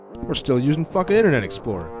We're still using fucking Internet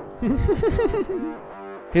Explorer.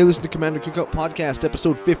 Hey, listen to Commander Cookout Podcast,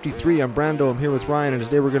 episode 53. I'm Brando. I'm here with Ryan, and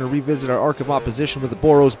today we're going to revisit our Arc of Opposition with the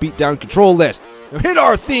Boros Beatdown Control List. Now hit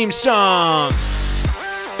our theme song!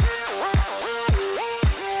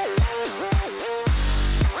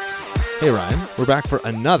 Hey, Ryan. We're back for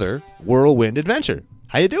another Whirlwind adventure.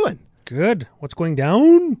 How you doing? Good. What's going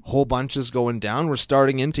down? Whole bunch is going down. We're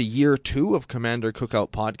starting into year 2 of Commander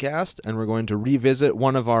Cookout Podcast, and we're going to revisit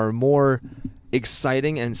one of our more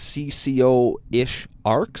exciting and CCO-ish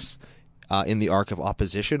arcs in the Arc of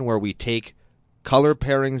Opposition, where we take color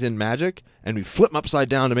pairings in Magic and we flip them upside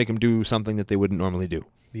down to make them do something that they wouldn't normally do.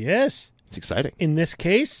 Yes. It's exciting. In this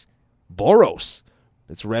case, Boros.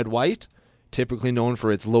 It's red-white, typically known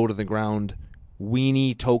for its low-to-the-ground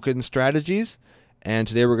weenie token strategies, and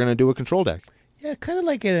today we're going to do a control deck. yeah, kind of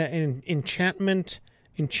like an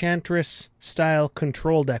enchantress-style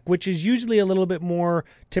control deck, which is usually a little bit more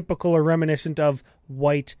typical or reminiscent of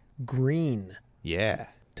white-green. Yeah.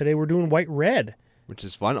 Today we're doing white-red. Which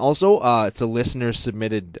is fun. Also, it's a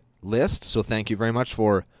listener-submitted list, so thank you very much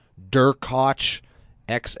for Durkoch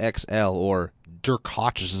XXL, or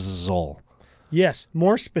Durkochzol. Yes,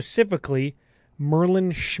 more specifically,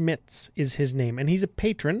 Merlin Schmitz is his name, and he's a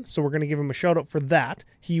patron, so we're going to give him a shout-out for that.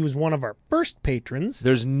 He was one of our first patrons.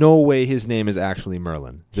 There's no way his name is actually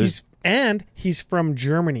Merlin. He's from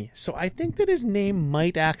Germany, so I think that his name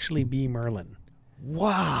might actually be Merlin.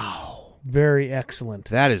 Wow. Very excellent.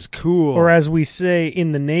 That is cool. Or as we say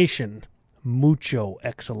in the nation, mucho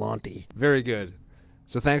excelente. Very good.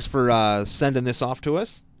 So thanks for sending this off to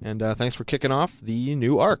us, and thanks for kicking off the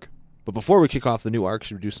new arc. But before we kick off the new arc,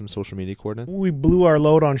 should we do some social media coordinates? We blew our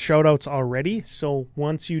load on shout-outs already, so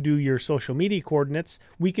once you do your social media coordinates,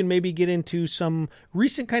 we can maybe get into some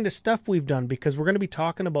recent kind of stuff we've done, because we're going to be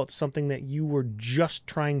talking about something that you were just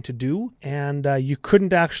trying to do, and you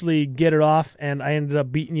couldn't actually get it off, and I ended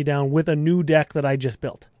up beating you down with a new deck that I just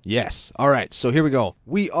built. Yes. All right, so here we go.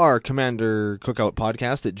 We are Commander Cookout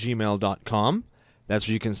Podcast at gmail.com. That's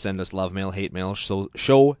where you can send us love mail, hate mail,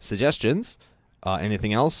 show suggestions.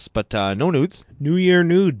 Anything else, but no nudes. New Year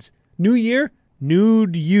nudes. New Year,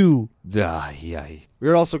 nude you.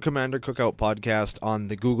 We're also Commander Cookout Podcast on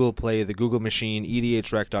the Google Play, the Google Machine,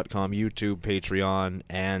 edhrec.com, YouTube, Patreon,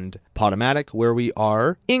 and Podomatic, where we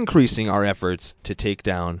are increasing our efforts to take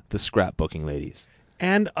down the scrapbooking ladies.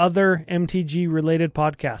 And other MTG-related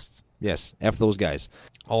podcasts. Yes, F those guys.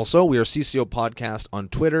 Also, we are CCO Podcast on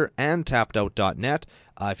Twitter and tappedout.net.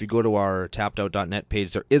 If you go to our tappedout.net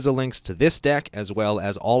page, there is a link to this deck, as well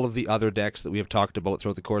as all of the other decks that we have talked about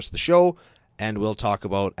throughout the course of the show, and we'll talk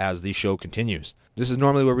about as the show continues. This is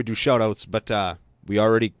normally where we do shout-outs, but we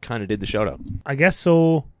already kind of did the shout-out. I guess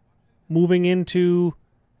so. Moving into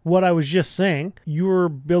what I was just saying, you were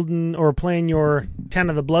building or playing your 10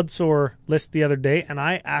 of the Bloodsore list the other day, and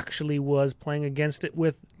I actually was playing against it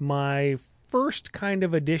with my first kind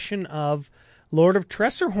of edition of Lord of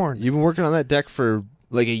Tressorhorn. You've been working on that deck for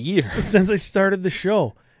like a year. Since I started the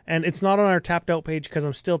show. And it's not on our tapped out page because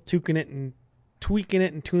I'm still tweaking it and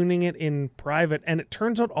tuning it in private. And it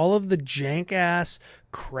turns out all of the jank-ass,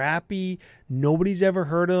 crappy, nobody's ever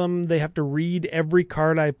heard of them, they have to read every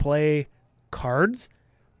card I play cards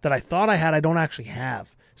that I thought I had, I don't actually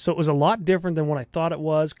have. So it was a lot different than what I thought it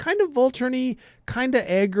was. Kind of Volturny, kind of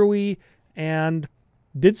aggro-y, and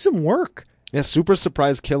did some work. Yeah, super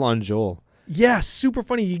surprise kill on Joel. Yeah, super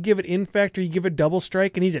funny. You give it Infect or you give it Double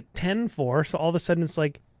Strike, and he's at 10-4, so all of a sudden it's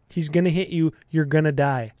like, he's going to hit you, you're going to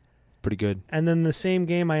die. Pretty good. And then the same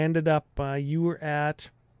game, I ended up, you were at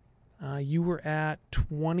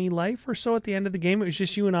 20 life or so at the end of the game. It was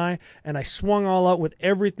just you and I swung all out with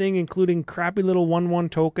everything, including crappy little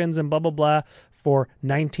 1/1 tokens and blah, blah, blah, for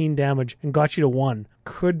 19 damage, and got you to 1.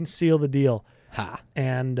 Couldn't seal the deal. Ha.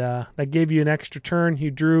 And that gave you an extra turn.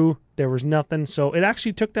 You drew. There was nothing. So it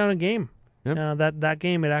actually took down a game. Yep. That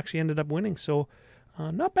game, it actually ended up winning. So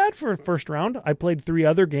not bad for a first round. I played 3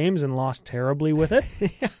 other games and lost terribly with it,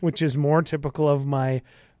 which is more typical of my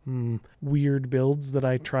weird builds that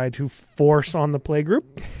I try to force on the playgroup.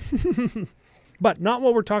 But not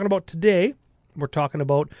what we're talking about today. We're talking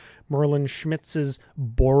about Merlin Schmitz's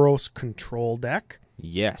Boros control deck.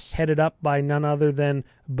 Yes. Headed up by none other than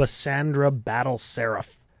Bassandra Battle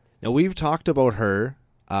Seraph. Now, we've talked about her.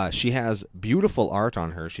 She has beautiful art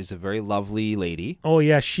on her. She's a very lovely lady. Oh,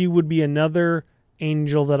 yeah. She would be another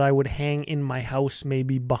angel that I would hang in my house,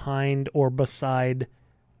 maybe behind or beside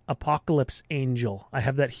Apocalypse Angel. I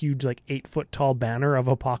have that huge, 8-foot tall banner of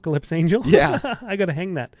Apocalypse Angel. Yeah. I got to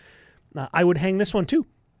hang that. I would hang this one, too.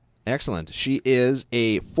 Excellent. She is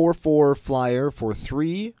a 4/4 flyer for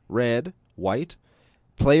 3 red, white,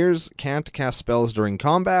 Players can't cast spells during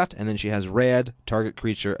combat, and then she has red. Target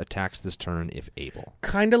creature attacks this turn if able.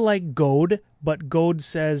 Kind of like Goad, but Goad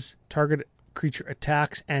says target creature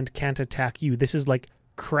attacks and can't attack you. This is like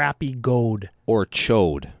crappy Goad. Or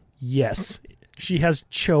Chode. Yes, she has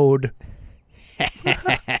Chode.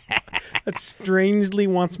 That strangely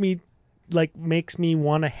makes me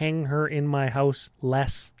want to hang her in my house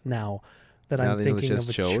less now that Now I'm they know thinking that of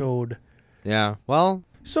a she has Chode. Yeah, well,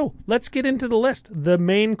 So let's get into the list. The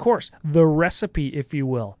main course, the recipe, if you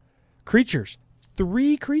will. Creatures,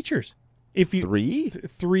 3 creatures. If you 3?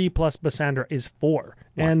 3 plus Bassandra is 4,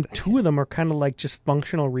 and 2 of them are kind of like just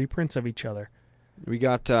functional reprints of each other. We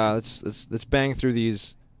got, let's bang through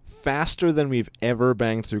these faster than we've ever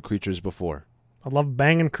banged through creatures before. I love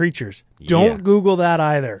banging creatures. Yeah. Don't Google that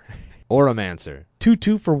either. Oromancer.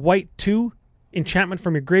 2/2 for white 2, enchantment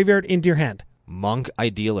from your graveyard into your hand. Monk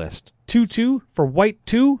Idealist. 2/2 for white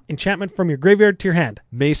 2, enchantment from your graveyard to your hand.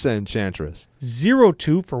 Mesa Enchantress.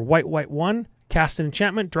 0/2 for white 1, cast an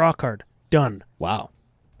enchantment, draw a card. Done. Wow.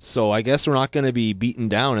 So I guess we're not going to be beaten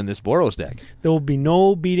down in this Boros deck. There will be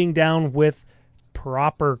no beating down with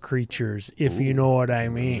proper creatures, if you know what I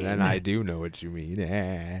mean. And I do know what you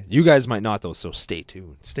mean. You guys might not, though, so stay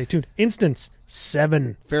tuned. Stay tuned. Instance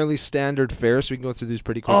 7. Fairly standard fare, so we can go through these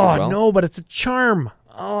pretty quick Oh, as well. no, but it's a charm.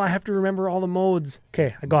 Oh, I have to remember all the modes.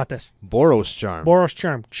 Okay, I got this. Boros Charm. Boros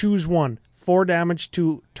Charm. Choose 1. 4 damage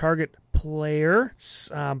to target player.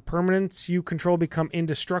 Permanents you control become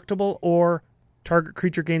indestructible, or target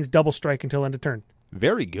creature gains double strike until end of turn.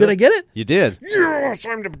 Very good. Did I get it? You did. Yes,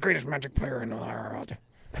 I'm the greatest magic player in the world.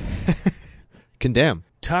 Condemn.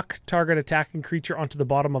 Tuck target attacking creature onto the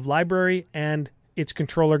bottom of library, and its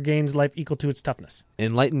controller gains life equal to its toughness.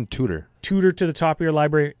 Enlightened Tutor. Tutor to the top of your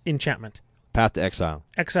library, enchantment. Path to Exile.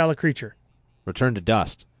 Exile a creature. Return to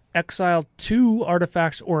Dust. Exile 2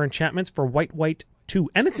 artifacts or enchantments for white 2.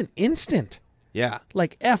 And it's an instant. Yeah.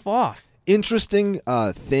 Like, F off. Interesting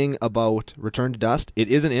thing about Return to Dust. It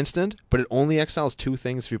is an instant, but it only exiles 2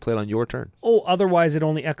 things if you play it on your turn. Oh, otherwise it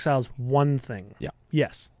only exiles 1 thing. Yeah.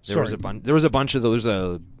 Yes. There was a bunch of those,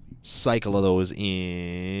 a cycle of those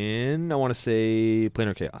in, I want to say,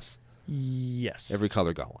 Planar Chaos. Yes. Every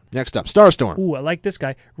color got one. Next up, Starstorm. Ooh, I like this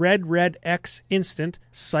guy. Red X instant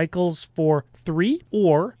cycles for 3,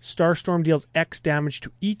 or Starstorm deals X damage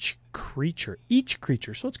to each creature.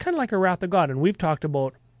 So it's kind of like a Wrath of God, and we've talked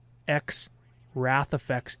about X Wrath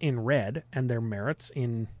effects in red and their merits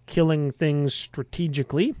in killing things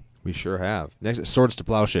strategically. We sure have. Next, Swords to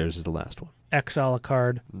Plowshares is the last one. Exile a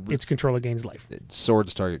card. Its controller gains life.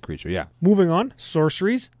 Swords target creature, yeah. Moving on.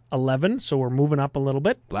 Sorceries. 11, so we're moving up a little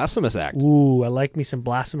bit. Blasphemous Act. Ooh, I like me some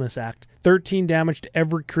Blasphemous Act. 13 damage to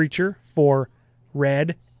every creature for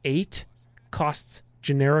red. 8 costs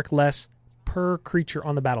generic less per creature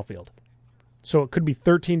on the battlefield. So it could be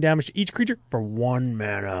 13 damage to each creature for 1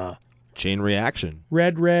 mana. Chain Reaction.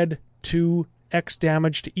 Red 2 X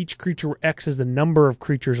damage to each creature where X is the number of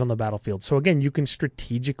creatures on the battlefield. So again, you can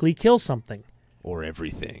strategically kill something. Or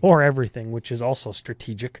everything. Or everything, which is also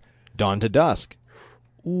strategic. Dawn to Dusk.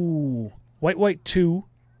 Ooh. White 2.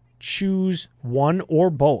 Choose 1 or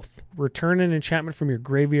both. Return an enchantment from your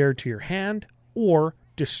graveyard to your hand, or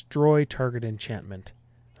destroy target enchantment.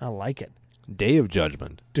 I like it. Day of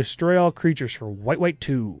Judgment. Destroy all creatures for white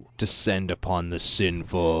 2. Descend upon the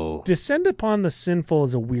sinful. Descend upon the sinful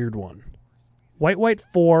is a weird one. White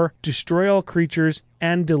 4, destroy all creatures,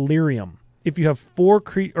 and Delirium. If you have 4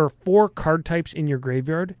 card types in your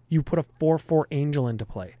graveyard, you put a 4/4 angel into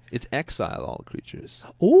play. It's exile all creatures.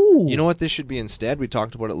 Ooh. You know what this should be instead? We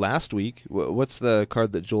talked about it last week. What's the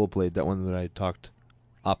card that Joel played? That one that I talked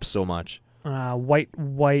up so much. White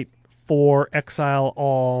 4, exile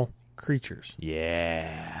all creatures.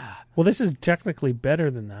 Yeah. Well, this is technically better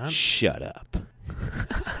than that. Shut up.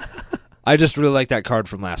 I just really like that card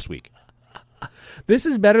from last week. This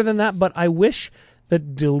is better than that, but I wish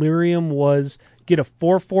that Delirium was get a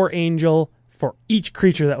 4/4 angel for each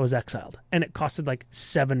creature that was exiled, and it costed like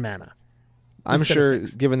 7 mana. I'm instead of sure,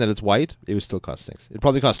 6. given that it's white, it would still cost 6. It'd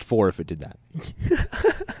probably cost 4 if it did that.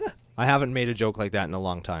 I haven't made a joke like that in a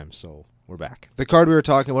long time, so we're back. The card we were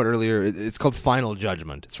talking about earlier, it's called Final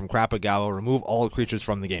Judgment. It's from Krapagawa. Remove all creatures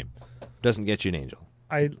from the game. Doesn't get you an angel.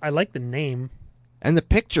 I like the name. And the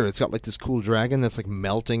picture, it's got like this cool dragon that's like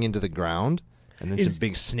melting into the ground, and then some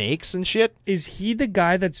big snakes and shit. Is he the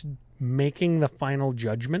guy that's making the final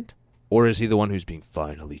judgment? Or is he the one who's being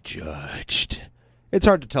finally judged? It's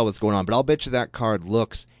hard to tell what's going on, but I'll bet you that card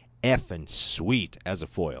looks effing sweet as a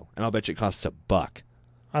foil, and I'll bet you it costs $1.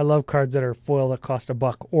 I love cards that are foil that cost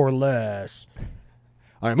 $1 or less.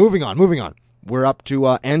 All right, moving on. We're up to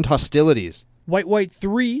End Hostilities. White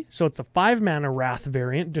 3, so it's a 5-mana Wrath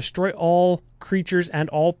variant. Destroy all creatures and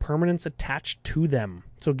all permanents attached to them.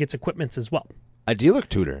 So it gets equipments as well. Idyllic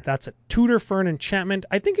Tutor. That's a tutor for an enchantment.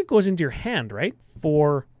 I think it goes into your hand, right?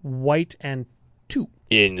 For white and 2.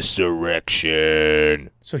 Insurrection.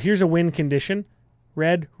 So here's a win condition.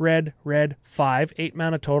 Red, 5, 8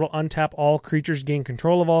 mana total. Untap all creatures, gain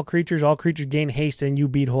control of all creatures. All creatures gain haste, and you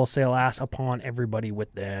beat wholesale ass upon everybody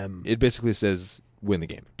with them. It basically says win the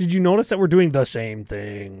game. Did you notice that we're doing the same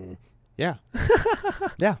thing? Yeah.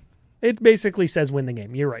 Yeah. It basically says win the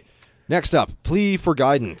game. You're right. Next up, Plea for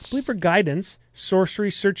Guidance. Plea for Guidance.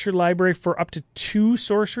 Sorcery. Search your library for up to 2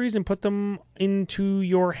 sorceries and put them into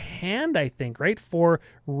your hand, I think, right? For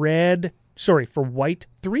white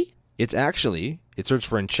 3? It's actually, it searches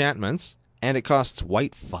for enchantments, and it costs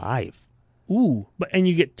white 5. Ooh, and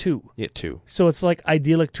you get 2. You get 2. So it's like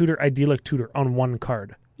Idyllic Tutor on one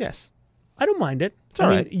card. Yes. I don't mind it. It's all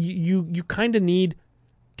right. You kind of need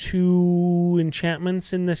 2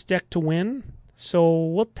 enchantments in this deck to win. So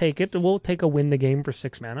we'll take it. We'll take a win the game for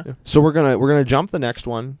 6 mana. Yeah. So we're gonna jump the next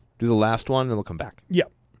one, do the last one, and then we'll come back.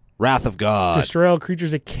 Yep. Wrath of God. Destroy all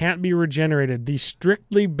creatures that can't be regenerated. The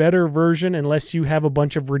strictly better version, unless you have a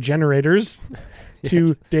bunch of regenerators,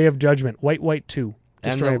 to Day of Judgment. White 2.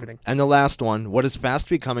 Destroy everything. And the last one, what is fast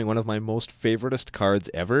becoming one of my most favoritist cards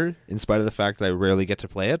ever, in spite of the fact that I rarely get to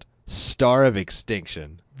play it, Star of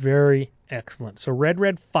Extinction. Very excellent. So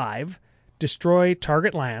red 5. Destroy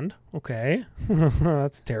target land. Okay.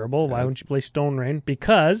 That's terrible. Why wouldn't you play Stone Rain?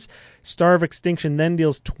 Because Star of Extinction then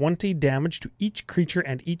deals 20 damage to each creature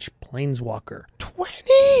and each planeswalker.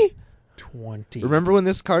 20? 20. Remember when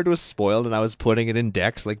this card was spoiled and I was putting it in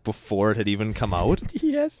decks like before it had even come out?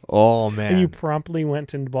 Yes. Oh, man. And you promptly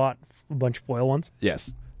went and bought a bunch of foil ones?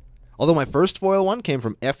 Yes. Although my first foil one came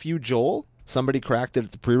from FU Joel. Somebody cracked it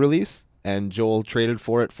at the pre-release, and Joel traded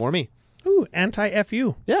for it for me. Ooh,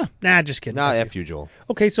 anti-FU. Yeah. Nah, just kidding. Nah, FU Joel.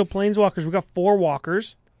 Okay, so Planeswalkers. We got 4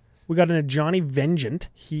 walkers. We got an Ajani Vengeant.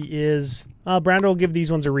 He is... Brando will give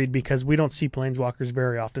these ones a read because we don't see Planeswalkers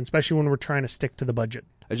very often, especially when we're trying to stick to the budget.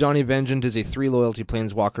 Ajani Vengeant is a 3 loyalty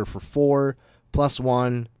Planeswalker for 4,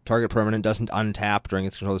 +1, target permanent doesn't untap during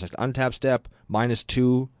its controller's next untap step,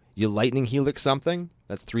 -2, you Lightning Helix something,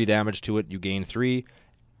 that's 3 damage to it, you gain 3.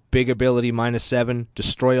 Big ability, -7,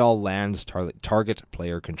 destroy all lands target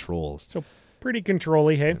player controls. So pretty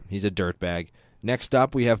control-y, hey? He's a dirtbag. Next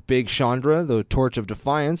up, we have Big Chandra, the Torch of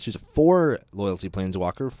Defiance. She's a 4 loyalty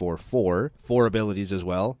planeswalker for 4. 4 abilities as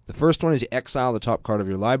well. The first one is you exile the top card of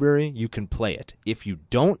your library. You can play it. If you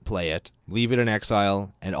don't play it, leave it in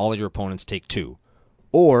exile, and all of your opponents take 2.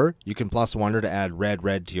 Or you can +1 her to add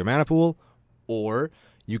red to your mana pool. Or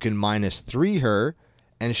you can -3 her,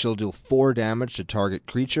 and she'll deal 4 damage to target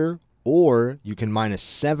creature. Or you can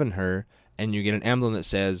 -7 her, and you get an emblem that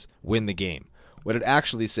says, win the game. What it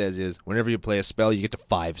actually says is, whenever you play a spell, you get to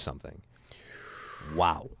 5 something.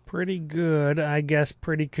 Wow. Pretty good. I guess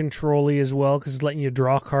pretty control-y as well, because it's letting you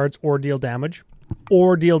draw cards or deal damage.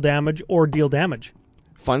 Or deal damage, or deal damage.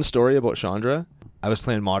 Fun story about Chandra. I was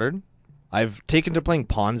playing Modern. I've taken to playing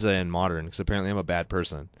Ponza in Modern, because apparently I'm a bad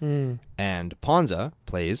person. And Ponza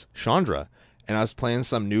plays Chandra. And I was playing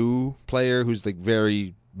some new player who's like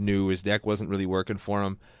very new. His deck wasn't really working for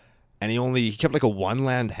him. And he kept like a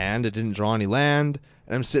 1-land hand. It didn't draw any land.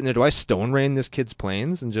 And I'm sitting there, do I Stone Rain this kid's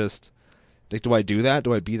planes? And just, like, do I do that?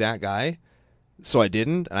 Do I be that guy? So I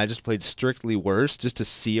didn't. And I just played strictly worse just to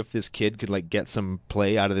see if this kid could like get some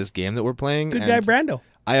play out of this game that we're playing. Good guy, Brando.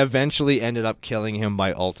 I eventually ended up killing him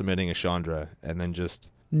by ultimating a Chandra. And then just...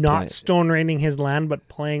 Not Stone Raining his land, but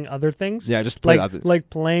playing other things? Yeah, just play like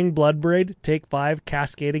playing Bloodbraid, take 5,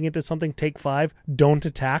 cascading into something, take 5, don't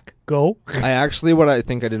attack, go. What I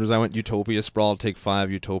think I did was I went Utopia Sprawl, take 5,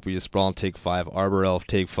 Utopia Sprawl, take 5, Arbor Elf,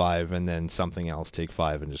 take 5, and then something else, take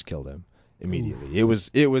 5, and just killed him immediately. Oof.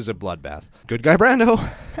 It was a bloodbath. Good guy, Brando.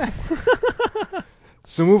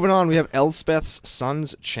 So moving on, we have Elspeth's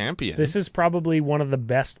Sun's Champion. This is probably one of the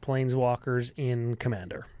best planeswalkers in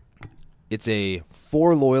Commander. It's a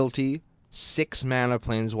 4 loyalty, 6 mana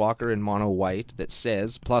planeswalker in mono white that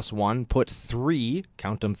says +1, put 3,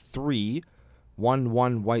 count them 3,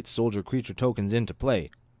 1/1 white soldier creature tokens into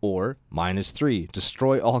play. Or -3,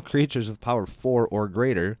 destroy all creatures with power 4 or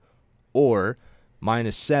greater. Or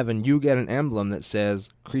 -7, you get an emblem that says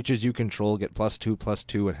creatures you control get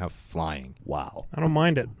 +2/+2 and have flying. Wow. I don't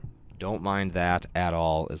mind it. Don't mind that at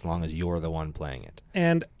all, as long as you're the one playing it.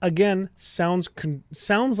 And again, sounds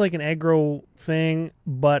like an aggro thing,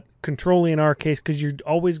 but controlling in our case, because you're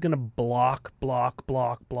always going to block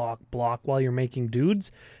while you're making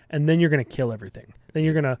dudes, and then you're going to kill everything. Then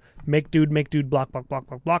you're going to make dude,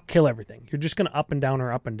 block, kill everything. You're just going to up and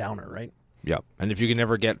downer, right? Yep. And if you can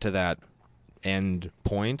never get to that end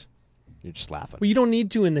point, you're just laughing. Well, you don't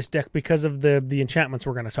need to in this deck because of the enchantments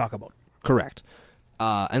we're going to talk about. Correct.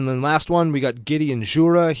 And then last one, we got Gideon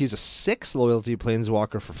Jura. He's a 6 loyalty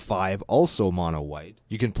planeswalker for 5, also mono white.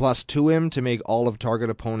 You can +2 him to make all of target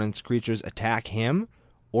opponent's creatures attack him,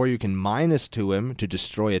 or you can -2 him to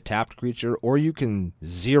destroy a tapped creature, or you can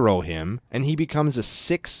 0 him, and he becomes a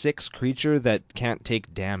 6/6 creature that can't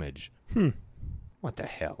take damage. What the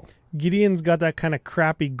hell? Gideon's got that kind of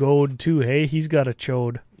crappy goad too, hey? He's got a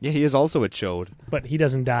chode, Yeah, he is also a chode. but he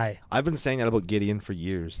doesn't die. I've been saying that about Gideon for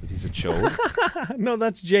years, that he's a chode. No,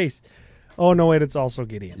 that's Jace. Oh, no, wait, it's also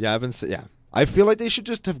Gideon. Yeah, I feel like they should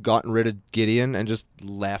just have gotten rid of Gideon and just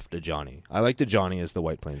left Ajani. I like Ajani as the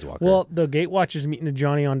white planeswalker. Well, the Gatewatch is meeting a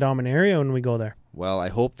Johnny on Dominaria when we go there. Well, I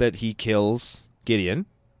hope that he kills Gideon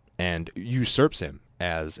and usurps him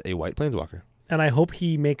as a white planeswalker. And I hope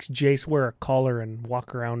he makes Jace wear a collar and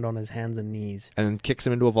walk around on his hands and knees. And then kicks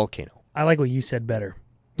him into a volcano. I like what you said better.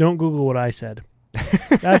 Don't Google what I said.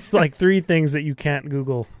 That's like 3 things that you can't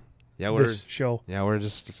Google this show. Yeah, we're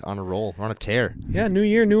just on a roll. We're on a tear. Yeah, new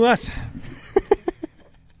year, new us.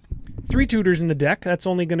 3 tutors in the deck. That's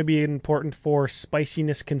only going to be important for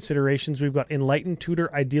spiciness considerations. We've got Enlightened Tutor,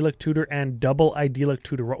 Idyllic Tutor, and Double Idyllic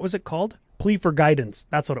Tutor. What was it called? Plea for Guidance.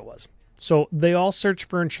 That's what it was. So they all search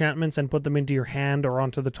for enchantments and put them into your hand or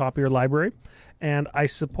onto the top of your library. And I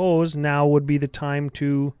suppose now would be the time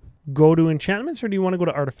to go to enchantments, or do you want to go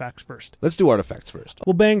to artifacts first? Let's do artifacts first.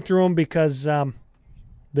 We'll bang through them because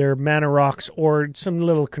they're mana rocks or some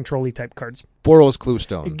little control-y type cards. Boros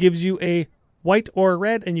Cluestone. It gives you a white or a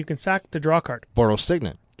red, and you can sack to draw a card. Boros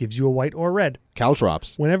Signet. Gives you a white or a red.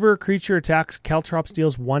 Caltrops. Whenever a creature attacks, Caltrops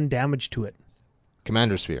deals 1 damage to it.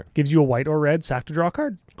 Commander Sphere. Gives you a white or red, sack to draw a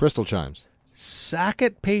card. Crystal Chimes. Sack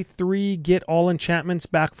it, pay 3, get all enchantments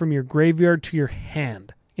back from your graveyard to your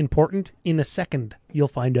hand. Important, in a second, you'll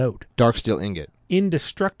find out. Darksteel Ingot.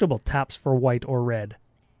 Indestructible taps for white or red.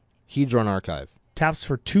 Hedron Archive. Taps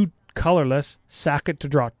for 2 colorless, sack it to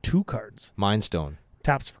draw 2 cards. Mindstone.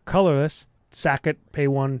 Taps for colorless, sack it, pay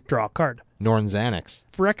 1, draw a card. Norn Xanax.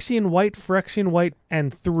 Phyrexian white,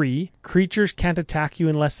 and 3. Creatures can't attack you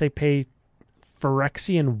unless they pay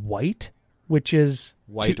Phyrexian white, which is...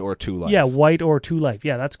 White or 2 life. Yeah, white or 2 life.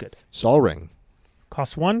 Yeah, that's good. Sol Ring.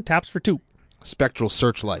 Costs 1, taps for 2. Spectral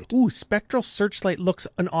Searchlight. Ooh, Spectral Searchlight looks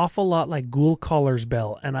an awful lot like Ghoul Caller's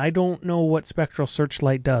Bell, and I don't know what Spectral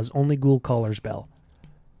Searchlight does, only Ghoul Caller's Bell.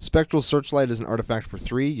 Spectral Searchlight is an artifact for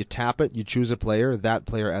 3. You tap it, you choose a player. That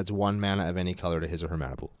player adds 1 mana of any color to his or her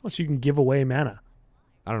mana pool. Oh, so you can give away mana.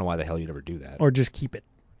 I don't know why the hell you'd ever do that. Or just keep it.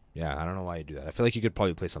 Yeah, I don't know why you do that. I feel like you could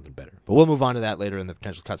probably play something better. But we'll move on to that later in the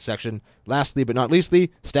potential cut section. Lastly, but not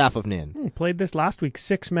leastly, Staff of Nin. Played this last week.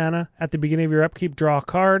 6 mana. At the beginning of your upkeep, draw a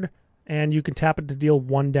card, and you can tap it to deal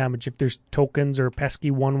 1 damage. If there's tokens or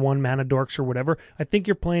pesky 1/1 mana dorks or whatever, I think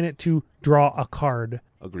you're playing it to draw a card.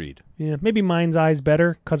 Agreed. Yeah, maybe Mind's Eye is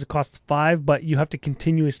better because it costs 5, but you have to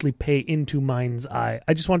continuously pay into Mind's Eye.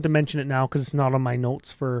 I just wanted to mention it now because it's not on my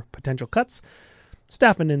notes for potential cuts.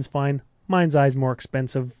 Staff of Nin's fine. Mind's Eye is more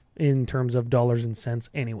expensive in terms of dollars and cents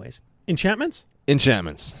anyways. Enchantments?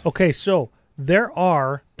 Enchantments. Okay, so there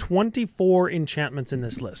are 24 enchantments in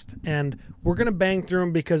this list, and we're going to bang through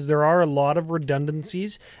them because there are a lot of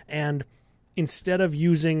redundancies, and instead of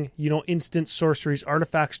using, instant sorceries,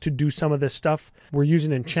 artifacts to do some of this stuff, we're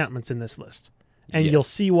using enchantments in this list. And Yes. you'll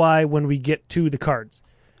see why when we get to the cards.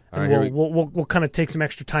 All And right, we'll kind of take some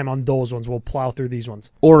extra time on those ones. We'll plow through these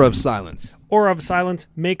ones. Aura of Silence. Aura of Silence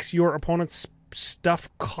makes your opponent's stuff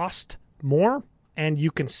cost more, and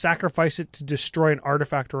you can sacrifice it to destroy an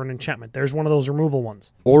artifact or an enchantment. There's one of those removal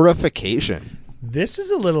ones. Aurification. This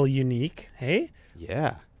is a little unique, hey?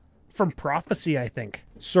 Yeah. From Prophecy, I think.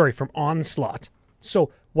 Sorry, from Onslaught.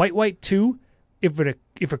 So, white 2,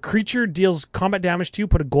 if a creature deals combat damage to you,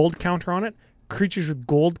 put a gold counter on it. Creatures with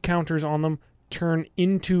gold counters on them turn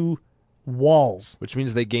into walls. Which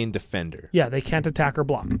means they gain Defender. Yeah, they can't attack or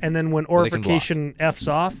block. And then when Well, they can Aurification F's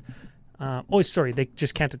off, they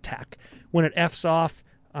just can't attack. When it F's off,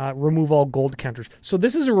 remove all gold counters. So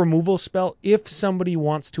this is a removal spell if somebody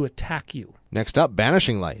wants to attack you. Next up,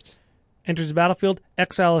 Banishing Light. Enters the battlefield,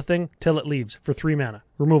 exile a thing till it leaves for 3 mana.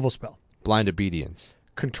 Removal spell. Blind Obedience.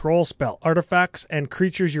 Control spell. Artifacts and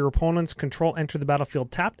creatures your opponents control enter the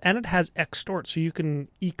battlefield tapped, and it has extort, so you can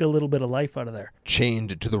eke a little bit of life out of there.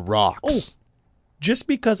 Chained to the Rocks. Oh. Just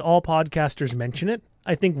because all podcasters mention it,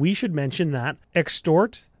 I think we should mention that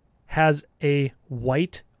extort has a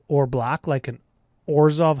white or black, like an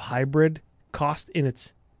Orzhov hybrid cost in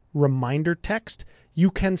its reminder text.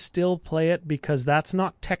 You can still play it because that's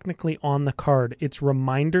not technically on the card. It's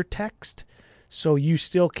reminder text. So you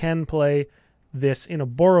still can play this in a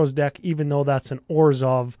Boros deck, even though that's an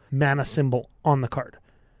Orzhov mana symbol on the card.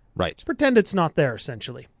 Right. Pretend it's not there,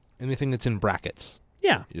 essentially. Anything that's in brackets.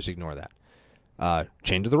 Yeah. You just ignore that.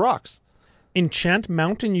 Chain to the Rocks. Enchant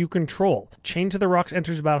mountain you control. Chain to the Rocks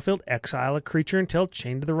enters the battlefield. Exile a creature until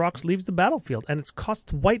Chain to the Rocks leaves the battlefield. And it's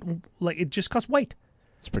cost white. Like, it just costs white.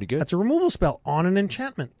 It's pretty good. That's a removal spell on an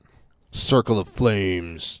enchantment. Circle of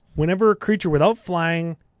Flames. Whenever a creature without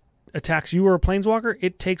flying attacks you or a planeswalker,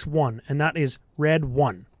 it takes 1, and that is red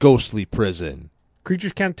 1. Ghostly Prison.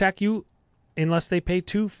 Creatures can't attack you unless they pay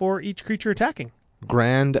 2 for each creature attacking.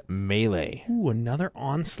 Grand Melee. Ooh, another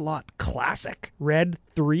Onslaught classic. Red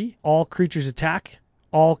 3, all creatures attack,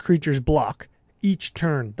 all creatures block, each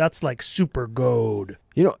turn. That's like super gold.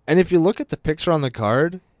 You know, and if you look at the picture on the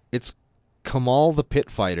card, it's Kamal the Pit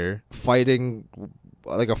Fighter fighting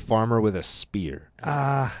like a farmer with a spear.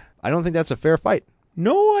 I don't think that's a fair fight.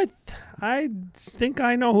 No, I think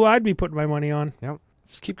I know who I'd be putting my money on. Yep.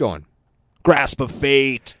 Let's keep going. Grasp of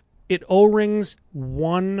Fate. It O-rings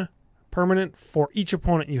 1 permanent for each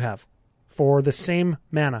opponent you have for the same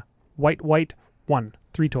mana. White, 1.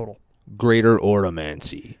 3 total. Greater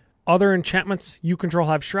Oromancy. Other enchantments you control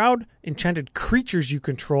have Shroud. Enchanted creatures you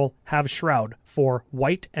control have Shroud for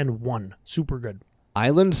white and 1. Super good.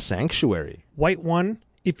 Island Sanctuary. White 1,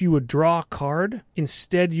 if you would draw a card,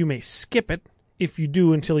 instead you may skip it. If you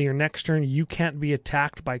do, until your next turn, you can't be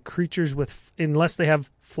attacked by creatures unless they have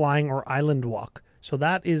flying or island walk. So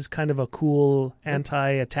that is kind of a cool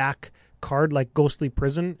anti-attack card like Ghostly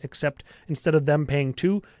Prison, except instead of them paying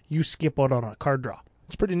 2, you skip out on a card draw.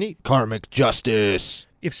 It's pretty neat. Karmic Justice.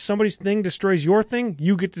 If somebody's thing destroys your thing,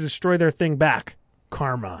 you get to destroy their thing back.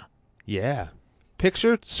 Karma. Yeah.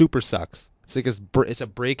 Picture super sucks. It's like it's a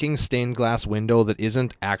breaking stained glass window that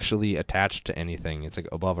isn't actually attached to anything. It's like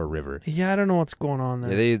above a river. Yeah, I don't know what's going on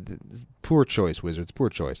there. Yeah, poor choice, Wizards. Poor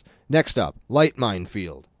choice. Next up, Light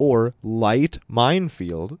Minefield. Or Light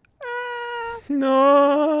Minefield.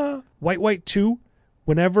 No. White 2.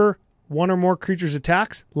 Whenever one or more creatures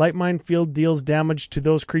attacks, Light Minefield deals damage to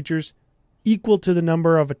those creatures equal to the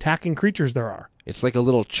number of attacking creatures there are. It's like a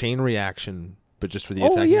little chain reaction, but just for the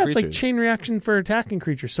attacking creatures. Oh, yeah, it's like chain reaction for attacking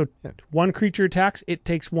creatures. So 1 creature attacks, it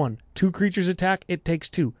takes 1. 2 creatures attack, it takes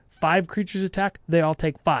 2. 5 creatures attack, they all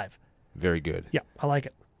take 5. Very good. Yeah, I like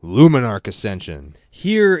it. Luminarch Ascension.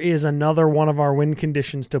 Here is another one of our win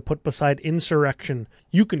conditions to put beside Insurrection.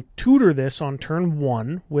 You can tutor this on turn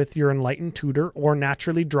 1 with your Enlightened Tutor or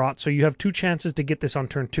naturally draw it, so you have 2 chances to get this on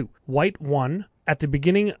turn 2. White 1, at the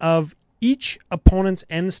beginning of each opponent's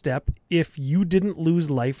end step, if you didn't lose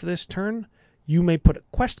life this turn, you may put a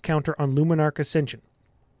quest counter on Luminarch Ascension.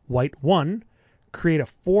 White 1, create a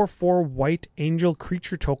 4/4 white angel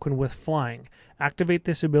creature token with flying. Activate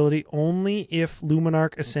this ability only if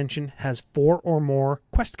Luminarch Ascension has 4 or more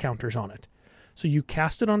quest counters on it. So you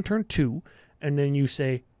cast it on turn 2, and then you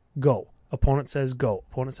say, go. Opponent says go.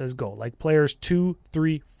 Opponent says go. Like players 2,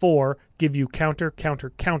 3, 4 give you counter, counter,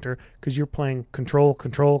 counter because you're playing control,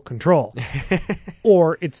 control, control.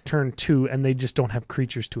 Or it's turn 2 and they just don't have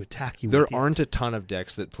creatures to attack you with. There aren't a ton of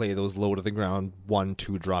decks that play those low to the ground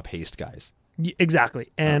 1/2 drop haste guys.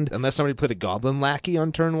 Exactly. And unless somebody played a Goblin Lackey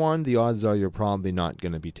on turn 1, the odds are you're probably not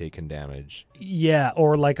going to be taking damage. Yeah,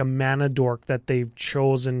 or like a mana dork that they've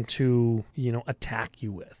chosen to, attack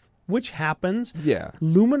you with. Which happens. Yeah.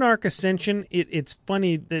 Luminarch Ascension, it's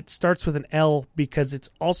funny, it starts with an L because it's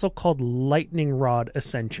also called Lightning Rod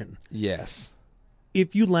Ascension. Yes.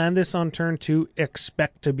 If you land this on turn 2,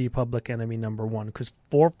 expect to be public enemy number 1 because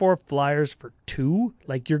 4/4 flyers for 2,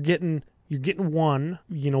 like you're getting 1,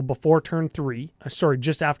 before turn 3.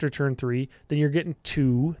 Just after turn 3. Then you're getting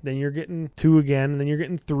 2. Then you're getting 2 again. And then you're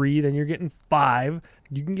getting 3. Then you're getting 5.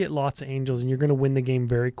 You can get lots of angels, and you're going to win the game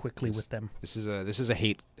very quickly with them. This is a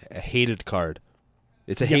hated card.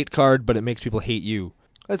 It's a hate card, but it makes people hate you.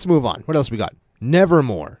 Let's move on. What else we got?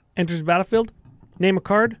 Nevermore. Enters the battlefield. Name a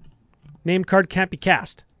card. Named card can't be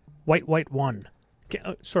cast. White 1.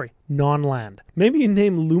 Non-land. Maybe you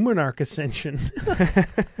name Luminarch Ascension.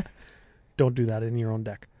 Don't do that in your own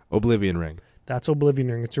deck. Oblivion Ring. That's Oblivion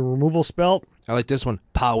Ring. It's a removal spell. I like this one.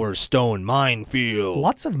 Power Stone Minefield.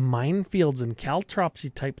 Lots of minefields and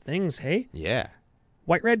caltropsy type things, hey? Yeah.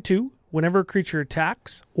 White 2. Whenever a creature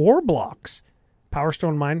attacks or blocks, Power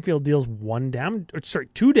Stone Minefield deals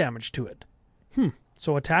 2 damage to it.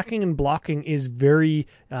 So attacking and blocking is very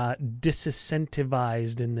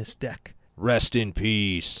disincentivized in this deck. Rest in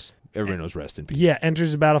peace. Everyone knows rest in peace. Yeah,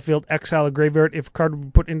 enters the battlefield, exile a graveyard. If a card would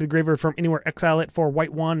be put into the graveyard from anywhere, exile it for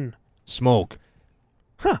white 1. Smoke.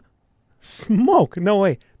 Smoke. No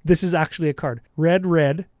way. This is actually a card.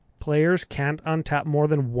 Red, Players can't untap more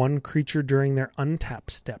than one creature during their untap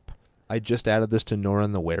step. I just added this to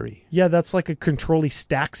Norin the Wary. Yeah, that's like a control-y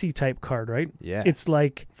Staxy type card, right? Yeah. It's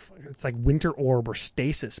like Winter Orb or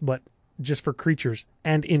Stasis, but just for creatures.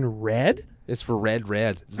 And in red? It's for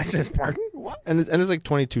red. I says, pardon? What? And it's like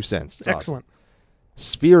 22 cents. It's Excellent. awesome.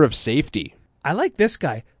 Sphere of Safety. I like this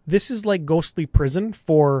guy. This is like Ghostly Prison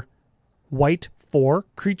for white 4.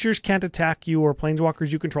 Creatures can't attack you or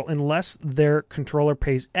planeswalkers you control unless their controller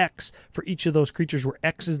pays X for each of those creatures, where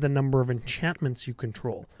X is the number of enchantments you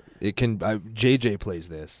control. It can JJ plays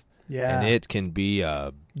this. Yeah. And it can be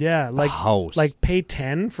a like house. Like pay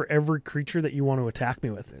 10 for every creature that you want to attack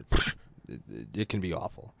me with. It can be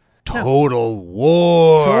awful. No. Total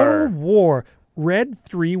War. Total War. Red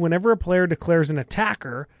 3, whenever a player declares an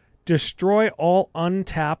attacker, destroy all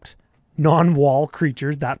untapped non-wall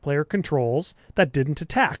creatures that player controls that didn't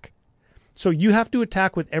attack. So you have to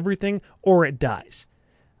attack with everything or it dies.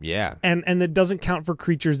 Yeah. And it doesn't count for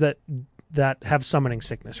creatures that have summoning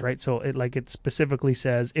sickness, right? So it specifically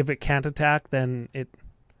says if it can't attack, then it...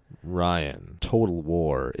 Ryan, Total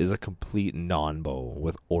War is a complete non-bow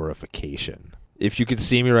with aurification. If you could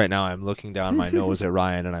see me right now, I'm looking down my nose at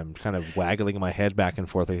Ryan and I'm kind of waggling my head back and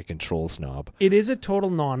forth like a control snob. It is a total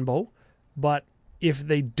non-bow, but if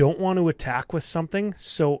they don't want to attack with something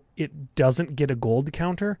so it doesn't get a gold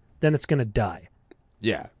counter, then it's going to die.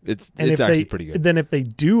 Yeah, it's And actually pretty good. Then if they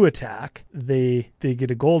do attack, they get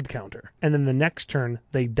a gold counter. And then the next turn,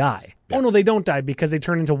 they die. Yeah. Oh, no, they don't die because they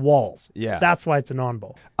turn into walls. Yeah. That's why it's a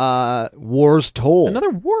non-bow. War's Toll. Another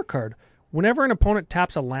war card. Whenever an opponent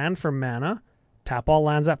taps a land for mana, tap all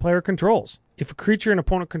lands that player controls. If a creature an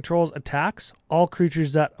opponent controls attacks, all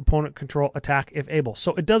creatures that opponent control attack if able.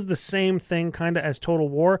 So it does the same thing kind of as Total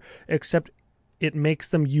War, except it makes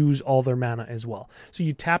them use all their mana as well. So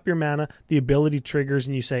you tap your mana, the ability triggers,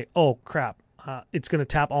 and you say, oh, crap, it's going to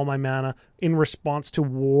tap all my mana. In response to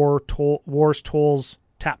War's Toll's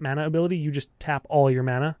tap mana ability, you just tap all your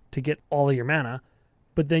mana to get all of your mana.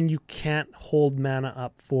 But then you can't hold mana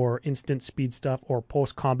up for instant speed stuff or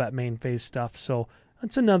post-combat main phase stuff. So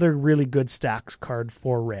that's another really good stacks card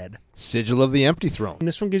for red. Sigil of the Empty Throne. And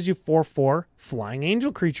this one gives you 4/4 Flying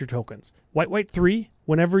Angel creature tokens. White 3.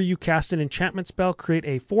 Whenever you cast an enchantment spell, create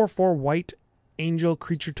a 4/4 white angel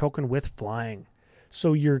creature token with flying.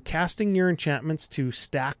 So you're casting your enchantments to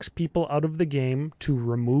stacks people out of the game to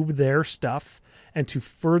remove their stuff and to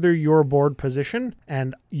further your board position,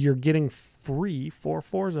 and you're getting free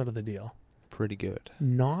 4/4s out of the deal. Pretty good.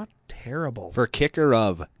 Not terrible. For a kicker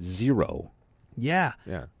of 0. Yeah.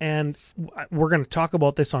 Yeah. And we're going to talk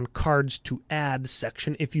about this on cards to add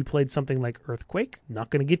section. If you played something like Earthquake, not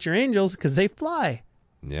going to get your angels because they fly.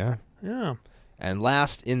 Yeah. Yeah. And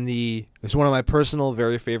last it's one of my personal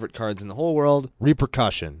very favorite cards in the whole world,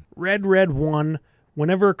 Repercussion. Red 1.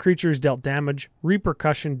 Whenever a creature is dealt damage,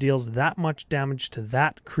 Repercussion deals that much damage to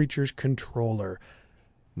that creature's controller.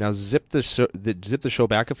 Now zip the show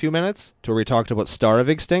back a few minutes to where we talked about Star of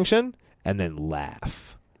Extinction, and then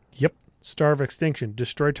laugh. Yep. Star of Extinction.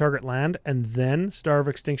 Destroy target land, and then Star of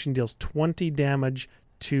Extinction deals 20 damage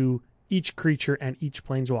to each creature and each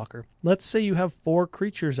planeswalker. Let's say you have 4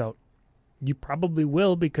 creatures out. You probably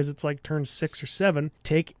will because it's like turn 6 or 7.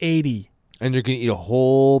 Take 80. And you're going to eat a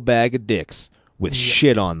whole bag of dicks with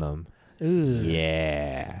shit on them. Ugh.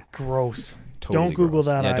 Yeah. Gross. Totally Don't Google gross.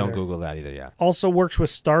 that Yeah, either. don't Google that either, yeah. Also works with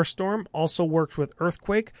Starstorm. Also works with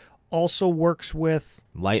Earthquake. Also works with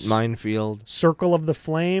Light Minefield. Circle of the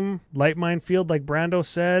Flame, Light Minefield, like Brando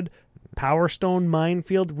said, Power Stone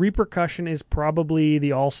Minefield. Repercussion is probably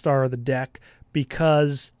the all-star of the deck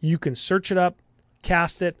because you can search it up,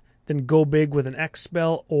 cast it, then go big with an X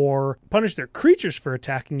spell or punish their creatures for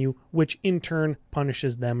attacking you, which in turn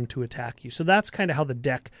punishes them to attack you. So that's kind of how the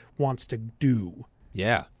deck wants to do.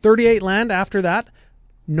 Yeah. 38 land after that.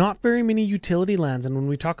 Not very many utility lands, and when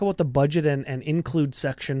we talk about the budget and include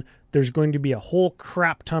section, there's going to be a whole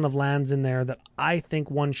crap ton of lands in there that I think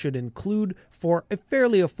one should include for a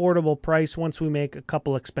fairly affordable price once we make a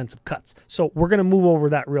couple expensive cuts. So we're going to move over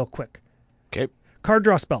that real quick. Okay. Card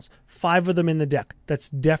draw spells, 5 of them in the deck. That's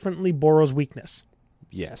definitely Boros' weakness.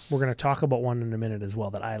 Yes. We're going to talk about one in a minute as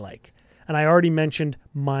well that I like. And I already mentioned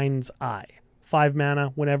Mind's Eye. 5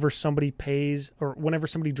 mana, whenever somebody pays, or whenever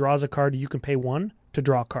somebody draws a card, you can pay 1 to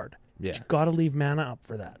draw a card. Yeah. But you got to leave mana up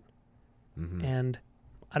for that. Mm-hmm. And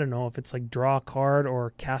I don't know if it's like draw a card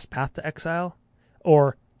or cast Path to Exile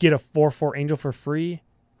or get a 4/4 Angel for free.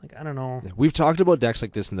 Like, I don't know. We've talked about decks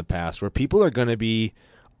like this in the past where people are going to be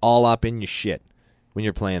all up in your shit when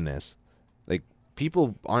you're playing this. Like,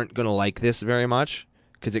 people aren't going to like this very much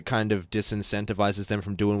because it kind of disincentivizes them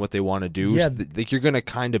from doing what they want to do. Yeah. So like, you're going to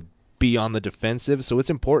kind of be on the defensive, so it's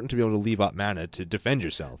important to be able to leave up mana to defend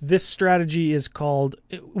yourself. This strategy is called,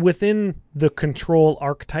 within the control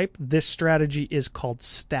archetype, this strategy is called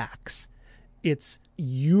stacks. It's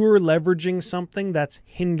you're leveraging something that's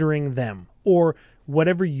hindering them, or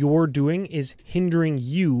whatever you're doing is hindering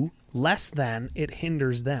you less than it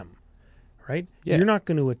hinders them, right? Yeah. You're not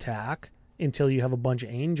going to attack until you have a bunch of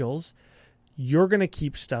angels. You're going to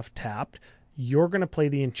keep stuff tapped. You're going to play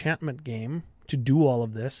the enchantment game to do all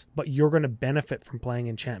of this, but you're going to benefit from playing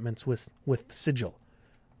enchantments with Sigil,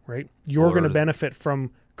 right? You're going to benefit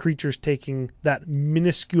from creatures taking that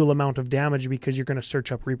minuscule amount of damage because you're going to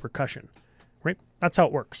search up repercussion, right? That's how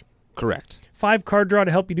it works. Correct. 5 card draw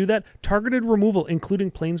to help you do that. Targeted removal,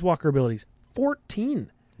 including planeswalker abilities. 14.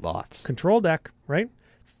 Lots. Control deck, right?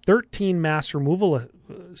 13 mass removal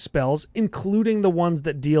spells, including the ones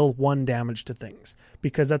that deal 1 damage to things,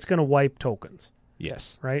 because that's going to wipe tokens.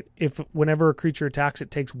 Yes. Right? If whenever a creature attacks,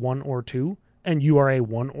 it takes 1 or 2, and you are a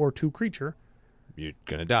 1 or 2 creature, You're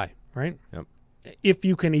going to die. right? Yep. If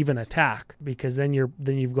you can even attack, because then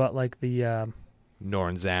you've got like the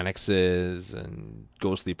Norn Xanaxes and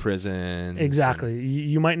Ghostly Prisons. exactly.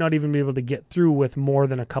 You might not even be able to get through with more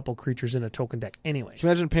than a couple creatures in a token deck anyways. Can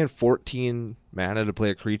you imagine paying 14 mana to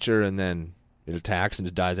play a creature and then it attacks and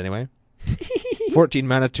it dies anyway? 14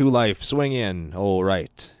 mana, 2 life, swing in. Oh,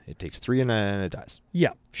 right. It takes 3 and then it dies.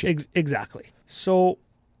 Yeah, exactly. So,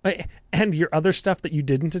 and your other stuff that you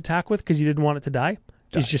didn't attack with because you didn't want it to die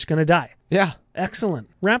is just going to die. Yeah. Excellent.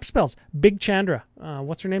 Ramp spells. Big Chandra.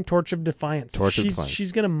 What's her name? Torch of Defiance. Torch of Defiance.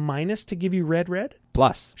 She's going to minus to give you red.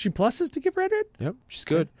 Plus. She pluses to give red. Yep. She's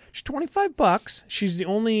good. She's $25. She's the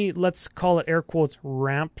only, let's call it air quotes,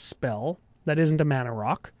 ramp spell that isn't a mana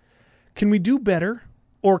rock. Can we do better?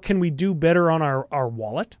 Or can we do better on our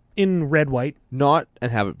wallet in red-white? Not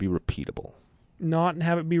and have it be repeatable. Not and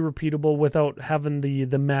have it be repeatable without having the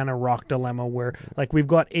mana rock dilemma where, like, we've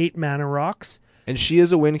got 8 mana rocks. And she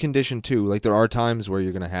is a win condition too. Like, there are times where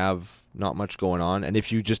you're going to have not much going on, and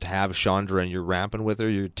if you just have Chandra and you're ramping with her,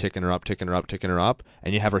 you're ticking her up,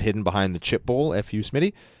 and you have her hidden behind the chip bowl, F.U.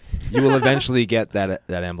 Smitty, you will eventually get that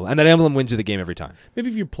emblem. And that emblem wins you the game every time. Maybe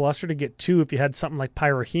if you plus her to get 2, if you had something like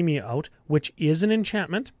Pyrohemia out, which is an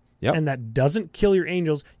enchantment, Yep. and that doesn't kill your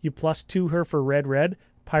angels, you plus 2 her for red,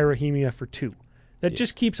 Pyrohemia for 2. That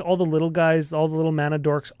just keeps all the little guys, all the little mana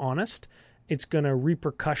dorks honest. It's going to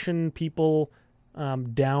repercussion people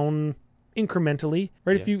down incrementally,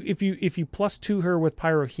 right? Yeah. If you plus 2 her with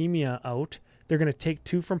Pyrohemia out, they're going to take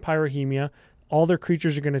 2 from Pyrohemia. All their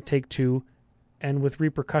creatures are going to take 2, and with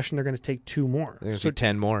repercussion, they're going to take 2 more. They're going to take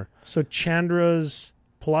 10 more. So Chandra's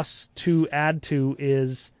plus 2 add 2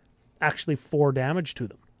 is actually 4 damage to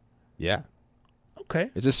them. Yeah. Okay.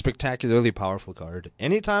 It's a spectacularly powerful card.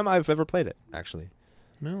 Anytime I've ever played it, actually.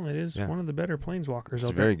 No, it is one of the better planeswalkers It's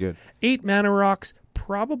out very there. good. 8 mana rocks,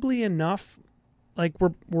 probably enough. Like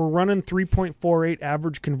we're running 3.48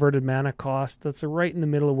 average converted mana cost. That's right in the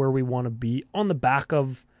middle of where we want to be on the back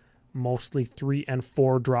of mostly 3 and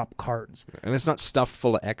 4 drop cards. And it's not stuffed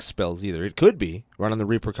full of X spells either. It could be. Running the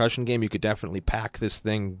repercussion game, you could definitely pack this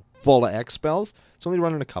thing full of X spells. It's only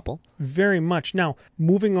running a couple. Very much. Now,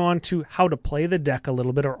 moving on to how to play the deck a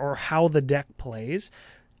little bit, or how the deck plays.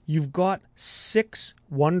 You've got 6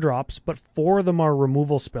 1-drops, but 4 of them are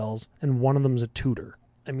removal spells, and 1 of them's a tutor.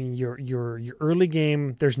 I mean, your early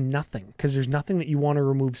game, there's nothing, because there's nothing that you want to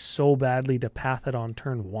remove so badly to path it on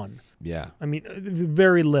turn 1. Yeah. I mean,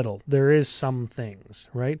 very little. There is some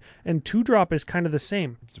things, right? And 2-drop is kind of the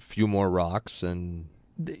same. A few more rocks and...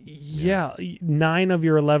 Yeah, 9 of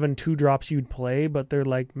your 11 2-drops you'd play, but they're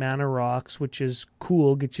like mana rocks, which is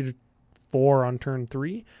cool, get you to 4 on turn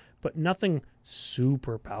 3, but nothing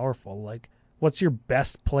super powerful. Like, what's your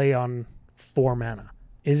best play on 4 mana?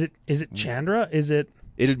 Is it Chandra? Is it...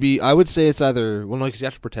 It'd be, I would say it's either, well, no, because you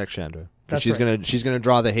have to protect Chandra. That's she's right. She's gonna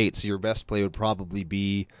draw the hate, so your best play would probably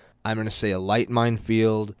be, I'm gonna say, a light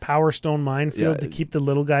minefield, Power Stone Minefield Yeah. to keep the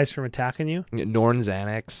little guys from attacking you? Norn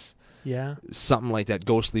Xanax, Yeah. something like that,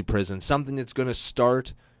 Ghostly Prison, something that's gonna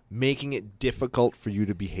start making it difficult for you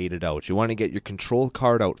to be hated out. You want to get your control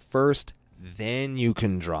card out first, then you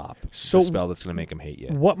can drop the spell that's gonna make him hate you.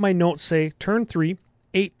 What my notes say, turn 3,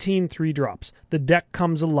 18 3-drops. The deck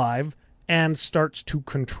comes alive and starts to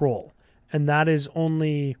control. And that is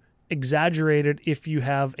only exaggerated if you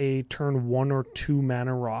have a turn 1 or 2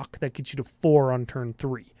 mana rock that gets you to 4 on turn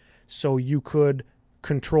 3. So you could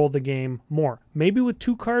control the game more. Maybe with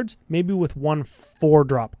 2 cards, maybe with 1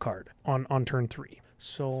 4-drop card on turn 3.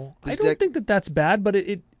 So This I don't deck- think that that's bad, but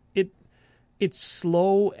it's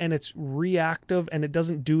slow and it's reactive and it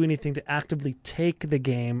doesn't do anything to actively take the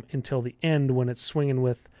game until the end when it's swinging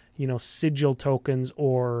with, sigil tokens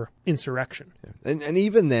or insurrection. And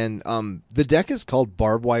even then, the deck is called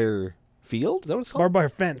Barbed Wire Field? Is that what it's called? Barbed wire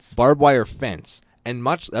fence. Barbed Wire Fence. And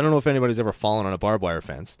I don't know if anybody's ever fallen on a barbed wire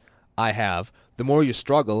fence. I have. The more you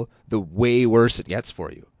struggle, the way worse it gets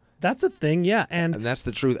for you. That's a thing, yeah. And that's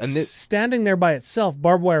the truth. And standing there by itself,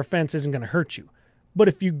 barbed wire fence isn't going to hurt you. But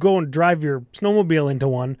if you go and drive your snowmobile into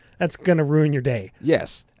one, that's going to ruin your day.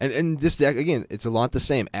 Yes. And this deck, again, it's a lot the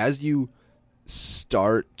same. As you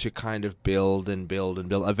start to kind of build and build and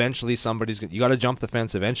build, eventually you got to jump the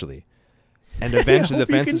fence eventually. And eventually the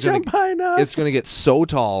fence is going to get so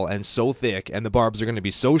tall and so thick, and the barbs are going to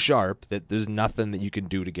be so sharp that there's nothing that you can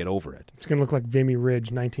do to get over it. It's going to look like Vimy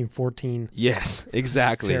Ridge, 1914. Yes,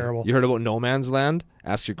 exactly. It's terrible. You heard about No Man's Land?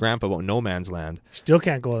 Ask your grandpa about No Man's Land. Still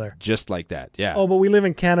can't go there. Just like that, yeah. Oh, but we live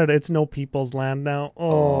in Canada. It's no people's land now.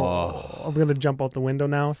 I'm going to jump out the window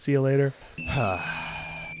now. See you later.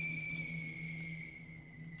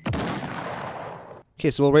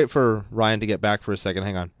 Okay, so we'll wait for Ryan to get back for a second.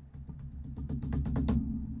 Hang on.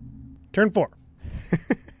 Turn 4.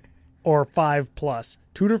 Or 5+.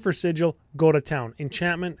 Tutor for sigil, go to town.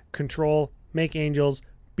 Enchantment, control, make angels,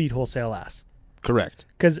 beat wholesale ass. Correct.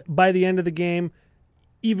 Because by the end of the game,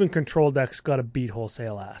 even control decks got to beat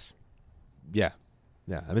wholesale ass. Yeah.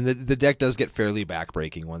 Yeah. I mean, the deck does get fairly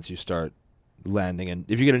backbreaking once you start landing. And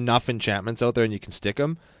if you get enough enchantments out there and you can stick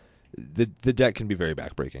them, the deck can be very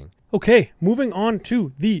backbreaking. Okay, moving on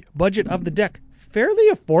to the budget of the deck.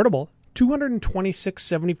 Fairly affordable,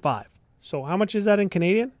 $226.75. So how much is that in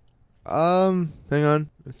Canadian? Hang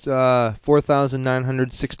on. It's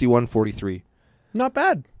 $4,961.43. Not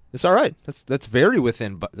bad. It's all right. That's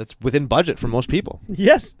within budget for most people.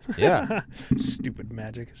 Yes. Yeah. Stupid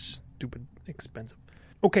Magic. Stupid expensive.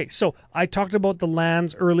 Okay, so I talked about the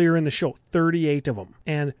lands earlier in the show, 38 of them,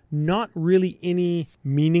 and not really any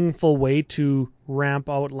meaningful way to ramp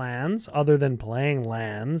out lands other than playing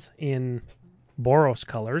lands in Boros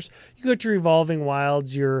colors. You got your Evolving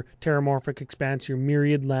Wilds, your Terramorphic Expanse, your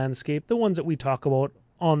Myriad Landscape, the ones that we talk about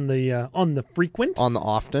on the frequent. On the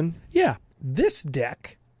often. Yeah. This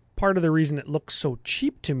deck, part of the reason it looks so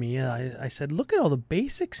cheap to me, I said, look at all the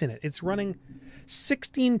basics in it. It's running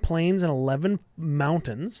 16 plains and 11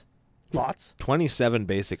 mountains. Lots. 27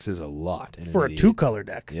 basics is a lot. For a 2-color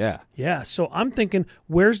deck. Yeah. Yeah, so I'm thinking,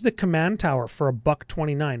 where's the command tower for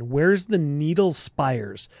 $1.29? Where's the Needle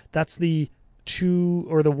Spires? That's the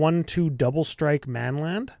 1/2 double strike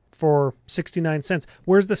manland for 69 cents.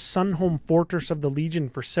 Where's the Sunhome Fortress of the Legion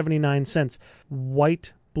for 79 cents?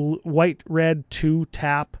 White, red, 2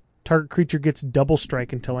 tap. Target creature gets double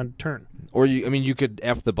strike until end of turn. Or you could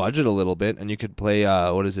F the budget a little bit and you could play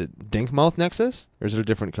Dinkmouth Nexus? Or is it a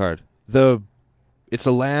different card? It's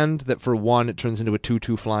a land that for 1 it turns into a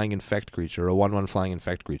 2/2 flying infect creature, or a 1/1 flying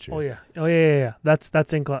infect creature. Oh yeah.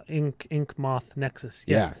 That's Ink Moth Nexus.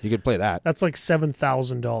 Yes. Yeah, you could play that. That's like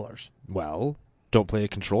 $7,000. Well, don't play a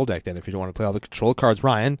control deck then if you don't want to play all the control cards,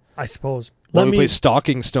 Ryan. I suppose. Let me play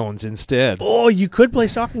Stalking Stones instead. Oh, you could play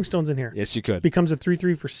Stalking Stones in here. Yes, you could. Becomes a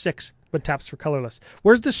 3/3 for 6, but taps for colorless.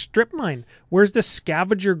 Where's the Strip Mine? Where's the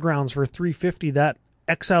Scavenger Grounds for 350 that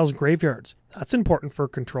exiles graveyards? That's important for a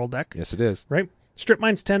control deck. Yes, it is. Right? Strip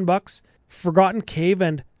Mine's $10. Forgotten Cave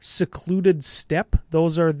and Secluded Steppe.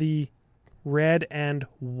 Those are the red and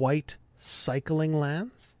white cycling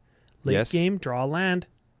lands. Late game, draw land.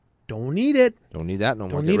 Don't need it. Don't need that no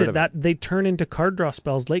more. Don't need it. That they turn into card draw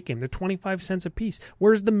spells late game. They're 25 cents a piece.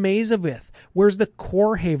 Where's the Maze of Ith? Where's the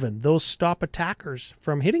Core Haven? Those stop attackers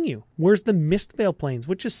from hitting you. Where's the Mistvale Plains,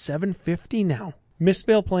 which is $7.50 now?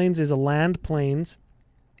 Mistvale Plains is a land plains.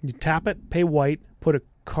 You tap it, pay white, put a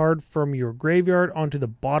card from your graveyard onto the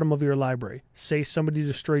bottom of your library. Say somebody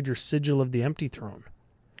destroyed your Sigil of the Empty Throne.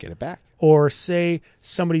 Get it back. Or say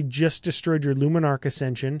somebody just destroyed your Luminarch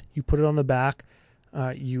Ascension. You put it on the back.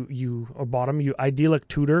 Or bottom, you Idyllic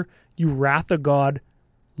Tutor, you Wrath of God,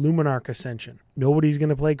 Luminarch Ascension. Nobody's going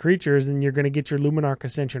to play creatures, and you're going to get your Luminarch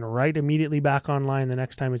Ascension right immediately back online the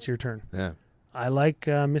next time it's your turn. Yeah, I like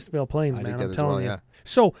Mistvale Plains, man. I'm telling you. Yeah.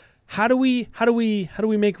 So how do we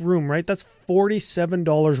make room? Right, that's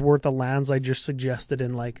 $47 worth of lands I just suggested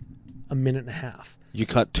in like a minute and a half. You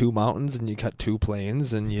cut 2 mountains and you cut 2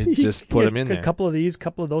 plains and you just put them in there. A couple of these,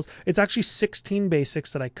 couple of those. It's actually 16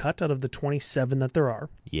 basics that I cut out of the 27 that there are.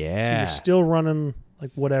 Yeah. So you're still running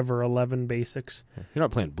like 11 basics. You're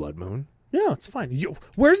not playing Blood Moon. No, it's fine.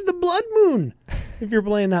 Where's the Blood Moon? If you're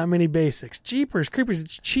playing that many basics. Jeepers, creepers,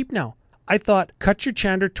 it's cheap now. I thought, cut your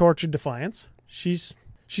Chandra, Torch of Defiance. She's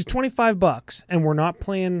 $25 and we're not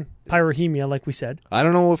playing Pyrohemia, like we said. I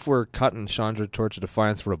don't know if we're cutting Chandra Torch of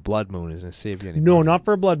Defiance for a Blood Moon is going to save you any No, money. not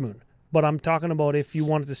for a Blood Moon. But I'm talking about if you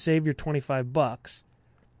wanted to save your $25.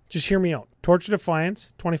 Just hear me out. Torch of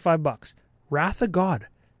Defiance, $25. Wrath of God,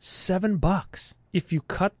 $7. If you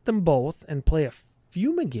cut them both and play a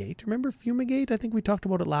Fumigate, remember Fumigate? I think we talked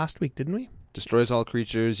about it last week, didn't we? Destroys all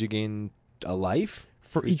creatures, you gain a life?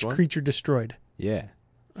 For each one? creature destroyed. Yeah.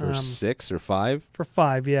 For 6 or 5? For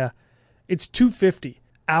 5, yeah. It's $250.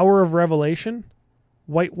 Hour of Revelation,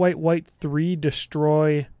 white, 3,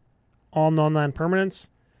 destroy all non-land permanents.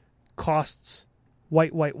 Costs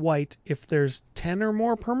white. If there's 10 or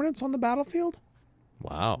more permanents on the battlefield.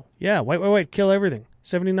 Wow. Yeah, white, kill everything.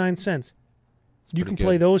 79 cents. You can pretty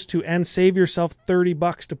play good. those two and save yourself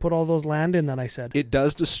 $30 to put all those land in that I said. It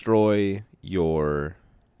does destroy your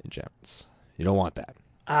enchantments. You don't want that.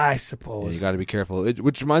 I Yeah, suppose. you got to be careful.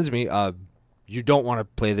 Which reminds me, you don't want to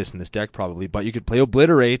play this in this deck probably, but you could play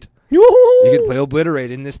Obliterate. You could play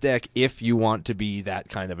Obliterate in this deck if you want to be that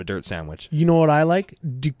kind of a dirt sandwich. You know what I like?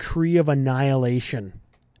 Decree of Annihilation.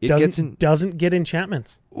 It gets Doesn't get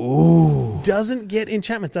enchantments. Ooh. Doesn't get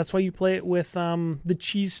enchantments. That's why you play it with the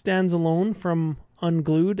Cheese Stands Alone from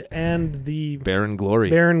Unglued and the Baron Glory.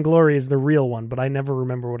 Baron Glory is the real one, but I never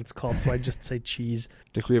remember what it's called, so I just say cheese.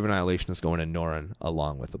 Decree of Annihilation is going to Norin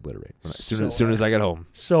along with Obliterate. As So soon as I get home.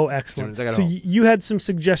 So excellent. As soon as I So got home. you had some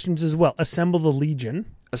suggestions as well. Assemble the Legion.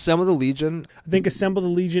 Assemble the Legion. I think Assemble the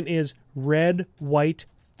Legion is red, white,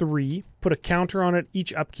 3. Put a counter on it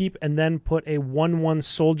each upkeep, and then put a 1/1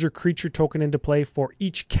 soldier creature token into play for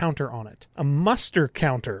each counter on it. A muster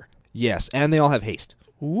counter. Yes, and they all have haste.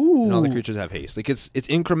 Ooh. And all the creatures have haste. Like it's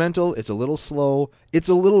incremental, it's a little slow, it's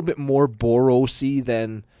a little bit more Boros-y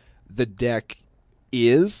than the deck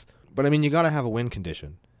is. But I mean, you got to have a win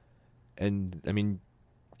condition. And I mean,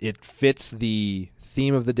 it fits the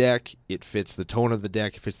theme of the deck, it fits the tone of the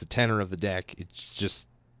deck, it fits the tenor of the deck. It's just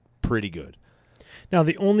pretty good. Now,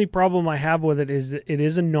 the only problem I have with it is that it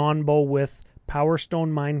is a non-bow with Power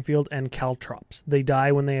Stone, Minefield, and Caltrops. They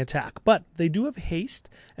die when they attack. But they do have haste,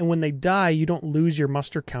 and when they die, you don't lose your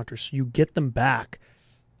muster counter, so you get them back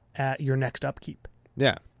at your next upkeep.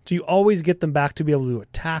 Yeah. So you always get them back to be able to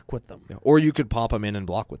attack with them. Yeah. Or you could pop them in and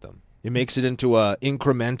block with them. It makes it into a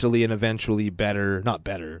incrementally and eventually better, not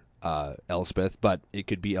better, Elspeth, but it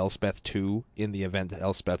could be Elspeth 2 in the event that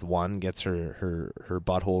Elspeth 1 gets her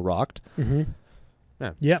butthole rocked. Mm-hmm.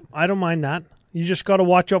 Yeah. Yep, I don't mind that. You just got to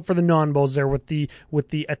watch out for the non-bows there with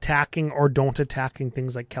the attacking or don't attacking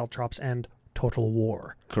things like Caltrops and Total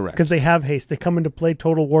War. Correct. Because they have haste. They come into play.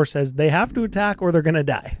 Total War says they have to attack or they're going to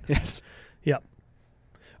die. Yes. Yep.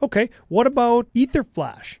 Okay, what about Ether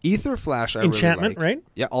Flash? Ether Flash, I Enchantment, really like. right?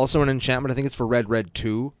 Yeah, also an enchantment. I think it's for red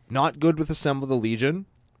 2. Not good with Assemble the Legion.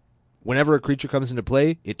 Whenever a creature comes into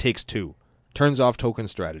play, it takes 2. Turns off token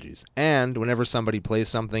strategies. And whenever somebody plays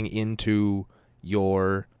something into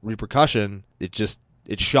your repercussion,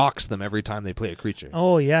 it shocks them every time they play a creature.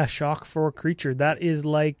 Oh, yeah, shock for a creature. That is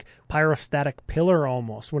like Pyrostatic Pillar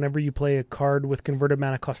almost. Whenever you play a card with converted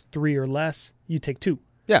mana cost 3 or less, you take 2.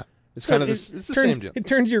 Yeah, it's So kind of it's the same deal. It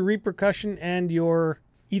turns your repercussion and your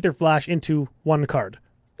Ether Flash into one card.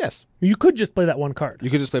 Yes, You could just play that one card. you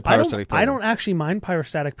could just play Pyrostatic Pillar. I don't actually mind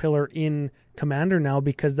Pyrostatic Pillar in Commander now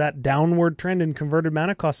because that downward trend in converted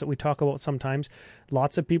mana cost that we talk about sometimes,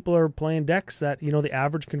 lots of people are playing decks that, the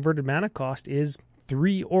average converted mana cost is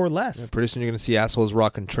 3 or less. Pretty soon you're going to see assholes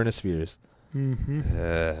rocking Trinispheres.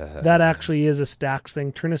 Mm-hmm. That actually is a stacks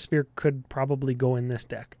thing. Trinisphere could probably go in this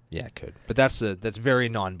deck. Yeah, it could. But that's very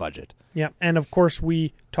non-budget. Yeah, and of course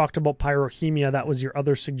we talked about Pyrohemia. That was your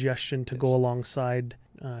other suggestion to go alongside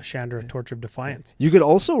Chandra, Torch of Defiance. You could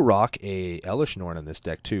also rock a Elish Norn in this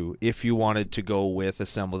deck too, if you wanted to go with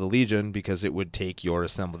Assemble the Legion, because it would take your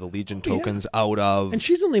Assemble the Legion tokens out of. And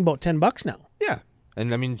she's only about $10 now. Yeah.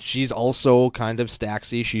 And I mean, she's also kind of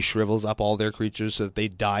stacksy. She shrivels up all their creatures so that they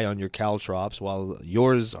die on your Caltrops, while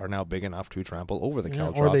yours are now big enough to trample over the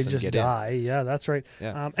Caltrops. Or they and just get die. Yeah, that's right.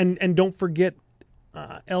 Yeah. And don't forget,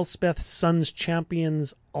 Elspeth Sun's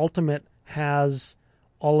Champions Ultimate has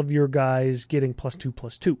all of your guys getting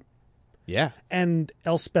 +2/+2. Yeah. And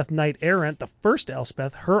Elspeth Knight Errant, the first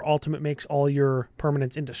Elspeth, her ultimate makes all your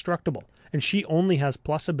permanents indestructible. And she only has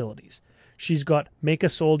plus abilities. She's got Make a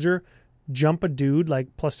Soldier, Jump a Dude,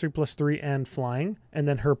 like +3/+3 and flying. And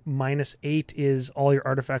then her -8 is all your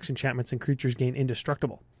artifacts, enchantments, and creatures gain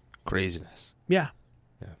indestructible. Craziness. Yeah.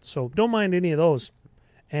 Yeah. So don't mind any of those.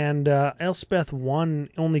 And Elspeth 1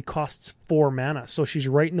 only costs 4 mana, so she's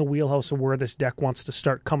right in the wheelhouse of where this deck wants to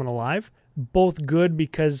start coming alive. Both good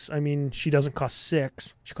because, she doesn't cost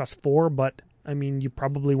 6. She costs 4, but, you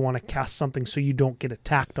probably want to cast something so you don't get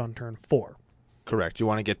attacked on turn 4. Correct. You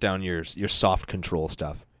want to get down your soft control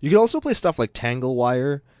stuff. You can also play stuff like Tangle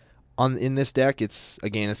Wire in this deck. It's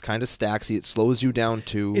kind of stacksy. It slows you down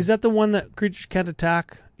too. Is that the one that creatures can't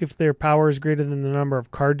attack if their power is greater than the number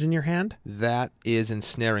of cards in your hand? That is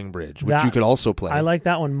Ensnaring Bridge, which you could also play. I like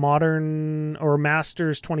that one. Modern or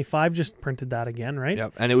Masters 25 just printed that again, right?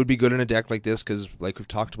 Yep, and it would be good in a deck like this because, like we've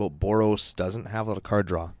talked about, Boros doesn't have a lot of card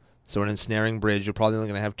draw. So an Ensnaring Bridge, you're probably only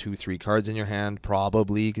going to have 2-3 cards in your hand,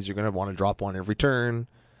 probably, because you're going to want to drop one every turn.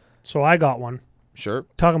 So I got one. Sure.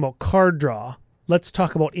 Talking about card draw, let's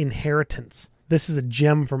talk about Inheritance. This is a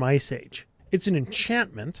gem from Ice Age. It's an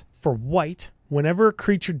enchantment for white. Whenever a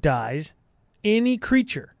creature dies, any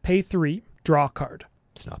creature, pay 3, draw a card.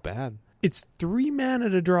 It's not bad. It's 3 mana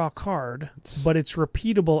to draw a card, but it's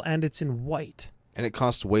repeatable and it's in white. And it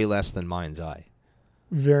costs way less than Mind's Eye.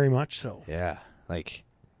 Very much so. Yeah, like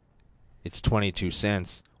it's 22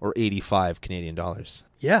 cents or 85 Canadian dollars.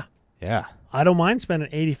 Yeah. Yeah. I don't mind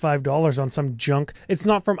spending $85 on some junk. It's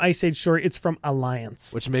not from Ice Age Story, it's from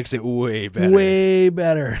Alliance. Which makes it way better. Way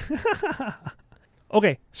better.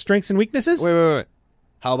 Okay, strengths and weaknesses? Wait.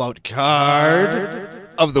 How about card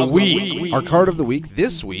of the week? Our card of the week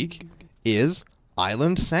this week is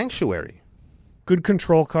Island Sanctuary. Good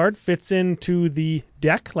control card, fits into the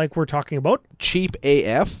deck like we're talking about. Cheap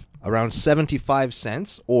AF, around 75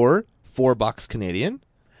 cents or $4 Canadian.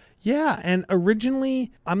 Yeah, and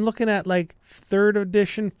originally I'm looking at like 3rd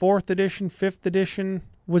edition, 4th edition, 5th edition.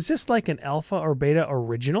 Was this like an alpha or beta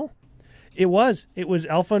original? It was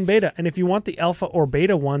alpha and beta. And if you want the alpha or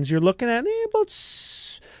beta ones, you're looking at about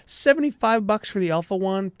 $75 for the alpha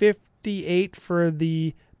one, $58 for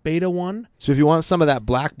the beta one. So if you want some of that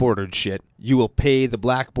black bordered shit, you will pay the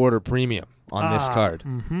black border premium on this card.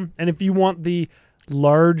 Mm-hmm. And if you want the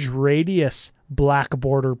large radius black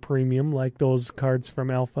border premium like those cards from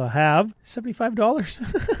Alpha have,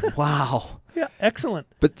 $75. Wow. Yeah, excellent.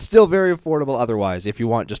 But still very affordable otherwise. If you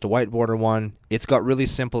want just a white border one, it's got really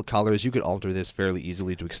simple colors. You could alter this fairly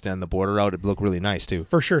easily to extend the border out. It'd look really nice too.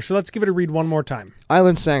 For sure. So let's give it a read one more time.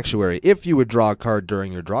 Island Sanctuary. If you would draw a card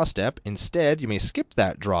during your draw step, instead you may skip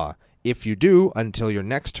that draw. If you do, until your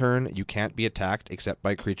next turn, you can't be attacked except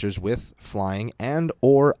by creatures with flying and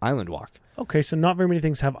or island walk. Okay, so not very many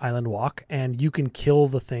things have island walk, and you can kill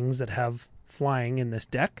the things that have flying in this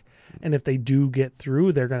deck. And if they do get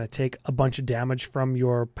through, they're going to take a bunch of damage from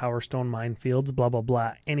your Power Stone minefields, blah, blah,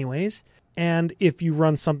 blah, anyways. And if you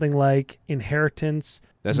run something like Inheritance...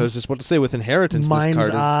 That's what I was just about to say. With Inheritance, Mind's this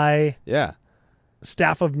card is... Eye, Yeah.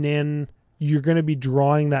 Staff of Nin, you're going to be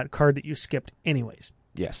drawing that card that you skipped anyways.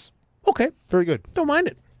 Yes. Okay, Very good. don't mind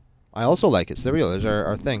it. I also like it. So there we go. There's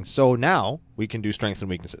our thing. So now we can do strengths and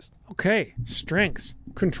weaknesses. Okay, strengths.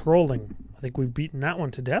 Controlling. I think we've beaten that one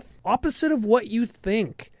to death. Opposite of what you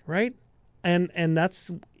think, right? And that's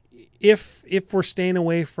if we're staying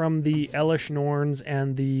away from the Elish Norns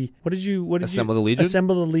and the Assemble the Legion?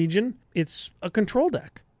 Assemble the Legion, it's a control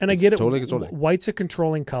deck. And I get it. Totally a control deck. White's a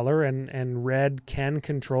controlling color, and red can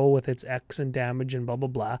control with its X and damage and blah blah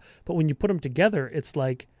blah. But when you put them together, it's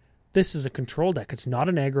like this is a control deck. It's not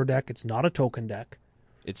an aggro deck. It's not a token deck.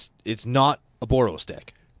 It's not a Boros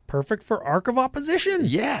deck. Perfect for Arc of Opposition.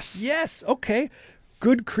 Yes. Yes. Okay.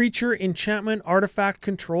 Good creature, enchantment, artifact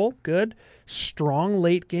control. Good. Strong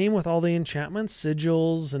late game with all the enchantments,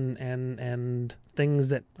 sigils, and things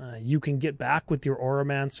that you can get back with your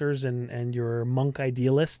Auramancers and your Monk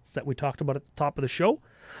Idealists that we talked about at the top of the show.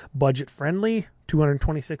 Budget friendly,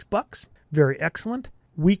 $226. Very excellent.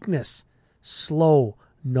 Weakness, slow,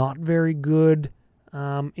 not very good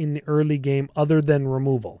in the early game other than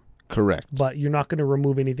removal. Correct. But you're not going to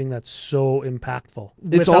remove anything that's so impactful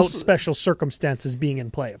It's without also- special circumstances being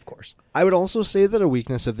in play, of course. I would also say that a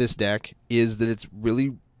weakness of this deck is that it's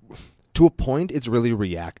really, to a point, it's really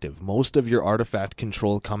reactive. Most of your artifact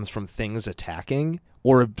control comes from things attacking,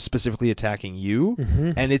 or specifically attacking you,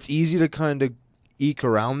 and it's easy to kind of eke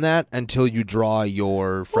around that until you draw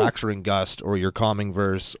your Fracturing Gust or your Calming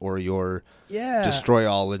Verse or your Destroy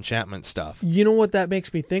All enchantment stuff. You know what that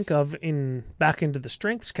makes me think of back into the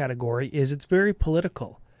strengths category is it's very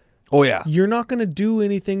political. Oh, yeah. You're not going to do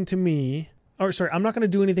anything to me. Or sorry, I'm not going to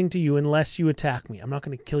do anything to you unless you attack me. I'm not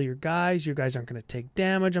going to kill your guys. Your guys aren't going to take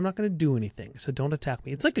damage. I'm not going to do anything. So don't attack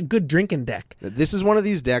me. It's like a good drinking deck. This is one of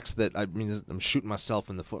these decks that, I mean, I'm shooting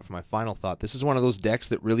myself in the foot for my final thought. This is one of those decks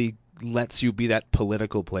that really lets you be that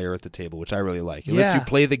political player at the table, which I really like. It lets you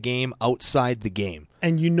play the game outside the game.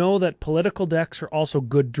 And you know that political decks are also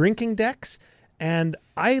good drinking decks. And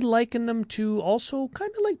I liken them to also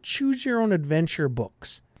kind of like choose your own adventure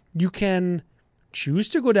books. You can choose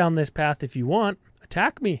to go down this path if you want.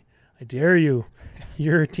 Attack me. I dare you.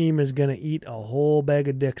 Your team is going to eat a whole bag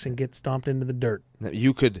of dicks and get stomped into the dirt. Now,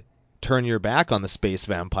 you could turn your back on the space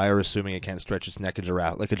vampire, assuming it can't stretch its neck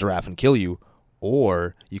like a giraffe and kill you,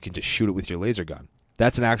 or you can just shoot it with your laser gun.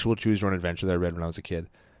 That's an actual choose your own adventure that I read when I was a kid.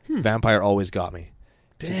 Vampire always got me.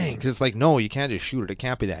 Dang. Because it's like, no, you can't just shoot it. It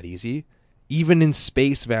can't be that easy. Even in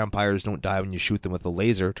space, vampires don't die when you shoot them with a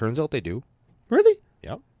laser. Turns out they do. Really?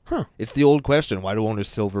 Yep. Huh. It's the old question, why do only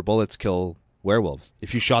silver bullets kill werewolves?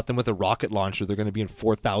 If you shot them with a rocket launcher, they're going to be in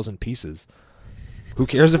 4,000 pieces. Who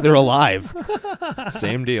cares if they're alive?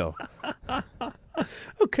 Same deal.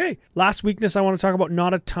 Okay. Last weakness I want to talk about,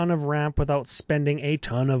 not a ton of ramp without spending a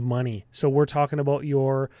ton of money. So we're talking about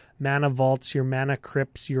your mana vaults, your mana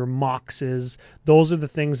crypts, your moxes. Those are the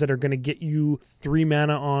things that are going to get you 3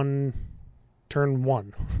 mana on turn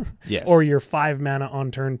 1. Yes. Or your 5 mana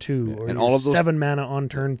on turn 2. Or and your all of those 7 mana on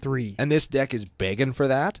turn 3. And this deck is begging for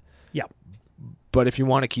that. Yeah. But if you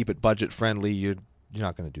want to keep it budget friendly, you're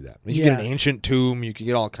not going to do that. You can get an ancient tomb. You can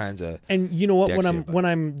get all kinds of. And you know what?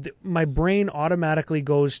 decks My brain automatically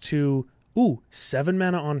goes to 7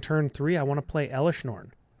 mana on turn 3. I want to play Elish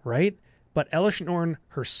Norn, right? But Elish Norn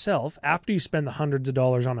herself, after you spend the hundreds of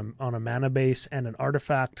dollars on a mana base and an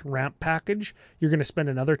artifact ramp package, you're going to spend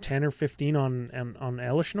another 10 or 15 on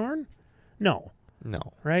Elish Norn? No,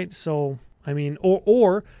 right? So I mean,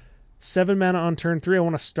 or 7 mana on turn 3, I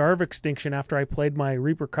want to Starve Extinction after I played my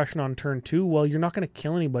Repercussion on turn 2. Well, you're not going to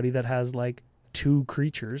kill anybody that has like 2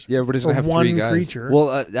 creatures. Yeah, everybody's going to have 3 one guys. creature.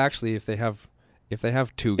 Well, actually, if they have 2 If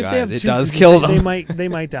they guys, have it 2 does creatures, kill them. They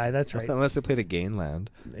might die. That's right. Unless they played a Gainland.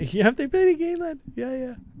 Yeah, if they played a Gainland.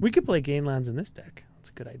 Yeah. We could play Gainlands in this deck. That's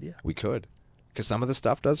a good idea. We could. Because some of the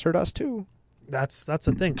stuff does hurt us, too. That's the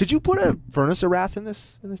thing. Could you put a Furnace of Wrath in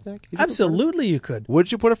this deck? Absolutely, you could.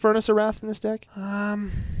 Would you put a Furnace of Wrath in this deck?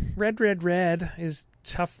 Red is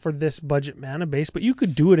tough for this budget mana base, but you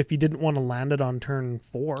could do it if you didn't want to land it on turn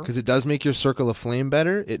 4. Because it does make your Circle of Flame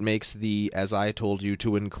better. It makes as I told you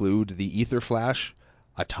to include the Ether Flash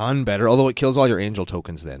a ton better, although it kills all your Angel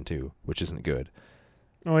tokens then, too, which isn't good.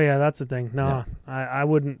 Oh, yeah, that's the thing. No, I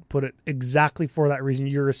wouldn't put it exactly for that reason.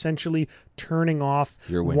 You're essentially turning off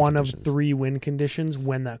Your win one conditions. of 3 win conditions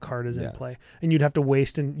when that card is in play. And you'd have to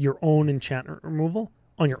waste your own enchantment removal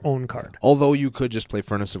on your own card. Although you could just play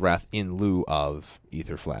Furnace of Wrath in lieu of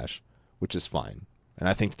Ether Flash, which is fine. And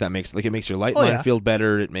I think that makes your light line field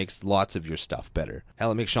better. It makes lots of your stuff better.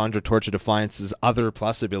 Hell, it makes Chandra Torch of Defiance's other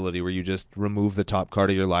plus ability where you just remove the top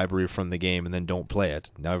card of your library from the game and then don't play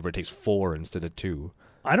it. Now everybody takes 4 instead of 2.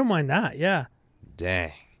 I don't mind that, yeah.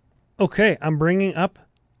 Dang. Okay, I'm bringing up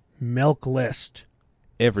Milk List.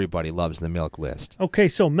 Everybody loves the Milk List. Okay,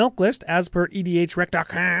 so Milk List, as per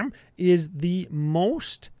EDHREC.com, is the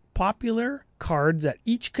most popular cards at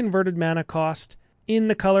each converted mana cost in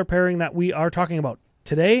the color pairing that we are talking about.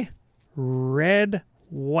 Today, red,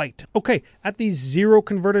 white. Okay, at the 0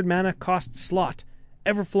 converted mana cost slot,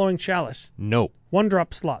 Everflowing Chalice. No.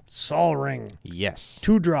 1-drop slot, Sol Ring. Yes.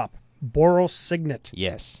 2-drop, Boros Signet.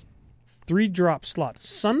 Yes. 3-drop slot,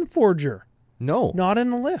 Sunforger. No. Not in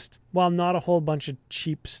the list. Well, not a whole bunch of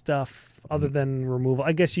cheap stuff other than removal.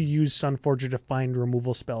 I guess you use Sunforger to find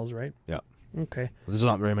removal spells, right? Yeah. Okay. There's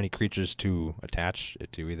not very many creatures to attach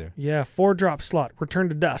it to either. Yeah, 4-drop slot, Return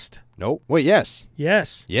to Dust. Nope. Wait, yes.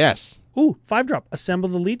 Yes. Yes. Ooh, 5-drop, Assemble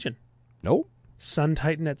the Legion. Nope. Sun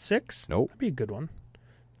Titan at 6. Nope. That'd be a good one.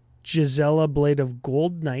 Gisela Blade of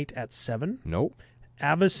Gold Knight at 7. Nope.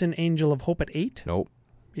 Avacyn Angel of Hope at 8. Nope.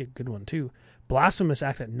 Be a good one, too. Blasphemous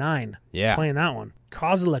Act at 9. Yeah. Playing that one.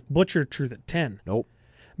 Kozilek Butcher Truth at 10. Nope.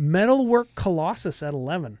 Metalwork Colossus at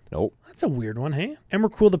 11. Nope. That's a weird one, hey?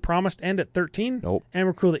 Emrakul the Promised End at 13. Nope.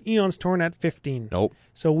 Emrakul the Eon's Torn at 15. Nope.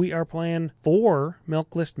 So we are playing 4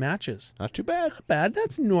 Milk List matches. Not too bad. Not bad.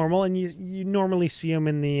 That's normal, and you normally see them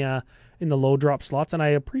in the low drop slots. And I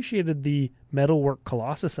appreciated the Metalwork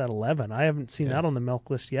Colossus at 11. I haven't seen that on the Milk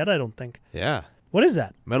List yet, I don't think. Yeah. What is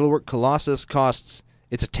that? Metalwork Colossus costs...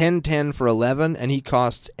 It's a 10/10 for 11, and he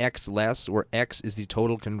costs X less, where X is the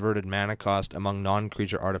total converted mana cost among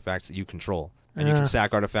non-creature artifacts that you control. And you can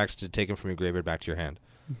sack artifacts to take them from your graveyard back to your hand.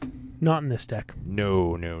 Not in this deck.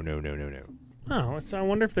 No. Oh, so I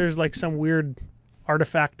wonder if there's like some weird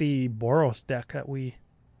artifacty Boros deck that we...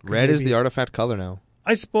 Red is the artifact color now.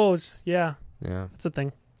 I suppose, yeah. Yeah. That's a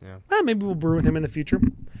thing. Yeah. Maybe we'll brew with him in the future.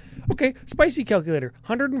 Okay, Spicy Calculator.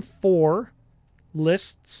 104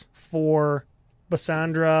 lists for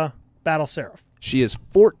Bassandra Battle Seraph. She is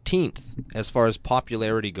 14th as far as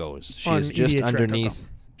popularity goes. She is just underneath.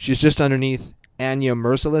 She's just underneath Anya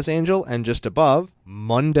Merciless Angel and just above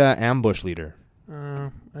Munda Ambush Leader.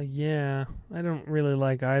 Yeah, I don't really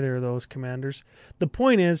like either of those commanders. The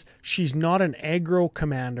point is, she's not an aggro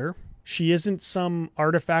commander, She isn't some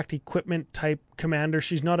artifact equipment type commander.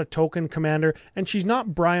 She's not a token commander. And she's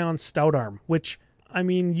not Bryon Stoutarm, which, I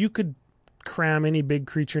mean, you could cram any big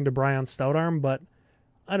creature into Bryon Stoutarm, but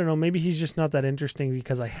I don't know. Maybe he's just not that interesting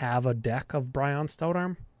because I have a deck of Bryon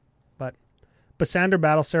Stoutarm. But Bassandra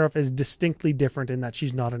Battle Seraph is distinctly different in that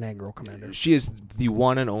she's not an aggro commander. She is the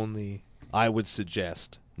one and only, I would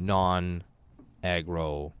suggest,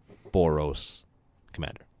 non-aggro Boros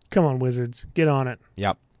commander. Come on, Wizards. Get on it.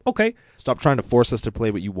 Yep. Okay. Stop trying to force us to play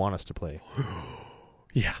what you want us to play.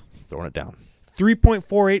 Yeah. Throwing it down.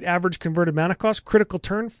 3.48 average converted mana cost. Critical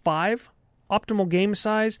turn, 5. Optimal game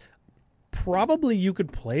size. Probably you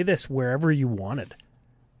could play this wherever you wanted.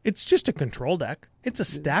 It's just a control deck. It's a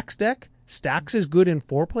stacks deck. Stacks is good in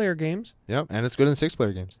 4-player games. Yep, and it's good in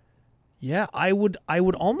 6-player games. Yeah, I would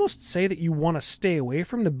almost say that you want to stay away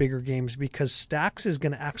from the bigger games because stacks is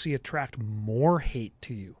going to actually attract more hate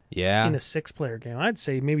to you. Yeah. In a 6-player game. I'd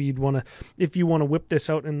say maybe you'd want to, if you want to whip this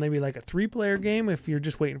out in maybe like a 3-player game, if you're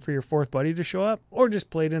just waiting for your 4th buddy to show up, or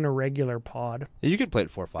just play it in a regular pod. You could play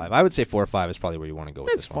it 4-5. I would say 4-5 is probably where you want to go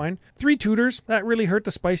with That's this one. fine. 3 tutors, that really hurt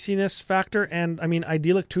the spiciness factor, and I mean,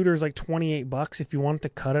 idyllic tutor is like $28. If you wanted to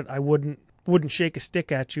cut it, I wouldn't shake a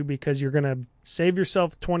stick at you because you're going to save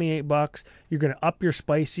yourself $28. You're going to up your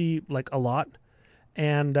spicy like a lot.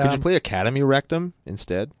 And could you play Academy Rectum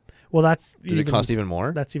instead? Well, that's Does it cost even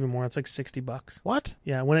more? That's even more. It's like $60. What?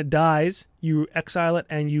 Yeah, when it dies, you exile it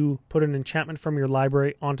and you put an enchantment from your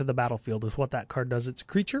library onto the battlefield is what that card does. It's a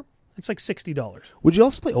creature. It's like $60. Would you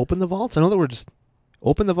also play Open the Vaults? I know that we're just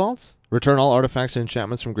Open the Vaults? Return all artifacts and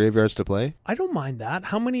enchantments from graveyards to play? I don't mind that.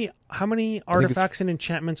 How many artifacts and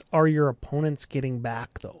enchantments are your opponents getting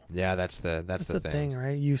back though? Yeah, that's the thing,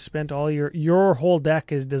 right? You spent all your whole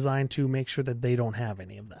deck is designed to make sure that they don't have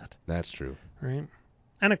any of that. That's true. Right?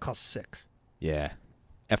 And it costs 6. Yeah.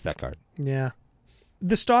 F that card. Yeah.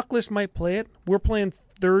 The stock list might play it. We're playing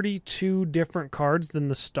 32 different cards than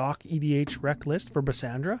the stock EDH rec list for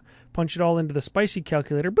Bassandra. Punch it all into the spicy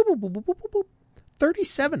calculator. Boop, boop, boop, boop, boop, boop.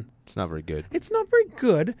 37. It's not very good. It's not very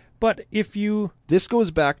good, but if you... This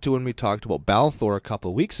goes back to when we talked about Balthor a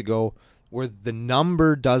couple of weeks ago, where the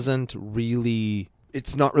number doesn't really...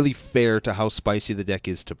 It's not really fair to how spicy the deck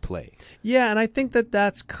is to play. Yeah, and I think that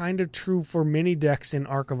that's kind of true for many decks in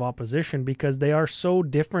Arc of Opposition because they are so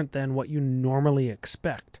different than what you normally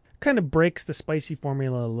expect. Kind of breaks the spicy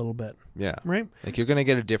formula a little bit. Yeah. Right? Like you're going to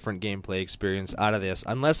get a different gameplay experience out of this,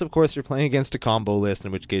 unless, of course, you're playing against a combo list,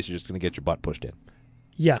 in which case you're just going to get your butt pushed in.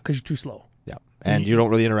 Yeah, because you're too slow. Yeah. And you don't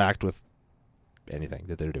really interact with anything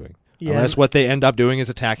that they're doing. Yeah. Unless what they end up doing is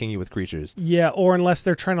attacking you with creatures. Yeah, or unless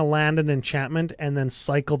they're trying to land an enchantment and then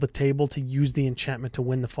cycle the table to use the enchantment to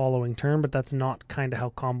win the following turn, but that's not kind of how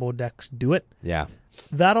combo decks do it. Yeah.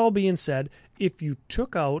 That all being said, if you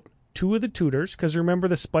took out 2 of the tutors, because remember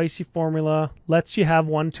the spicy formula lets you have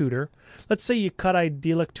 1 tutor. Let's say you cut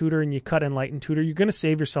Idyllic Tutor and you cut Enlightened Tutor, you're going to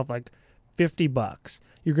save yourself like $50.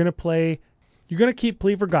 You're going to keep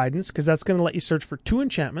Plea for Guidance because that's going to let you search for 2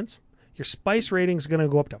 enchantments. Your spice rating is going to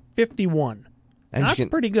go up to 51. And that's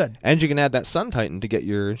pretty good. And you can add that Sun Titan to get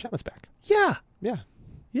your enchantments back. Yeah. Yeah.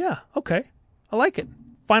 Yeah. Okay. I like it.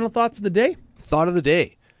 Final thoughts of the day? Thought of the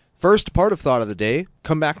day. First part of Thought of the Day.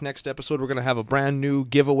 Come back next episode. We're going to have a brand new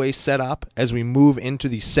giveaway set up as we move into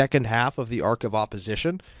the second half of the Arc of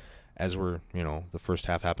Opposition. As the first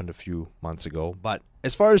half happened a few months ago. But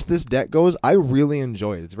as far as this deck goes, I really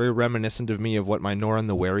enjoy it. It's very reminiscent of me of what my Norin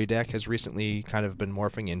the Wary deck has recently kind of been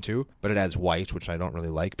morphing into. But it adds white, which I don't really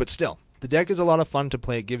like. But still, the deck is a lot of fun to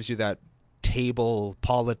play. It gives you that table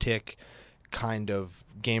politic kind of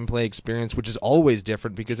gameplay experience, which is always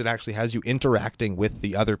different because it actually has you interacting with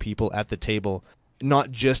the other people at the table.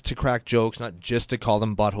 Not just to crack jokes, not just to call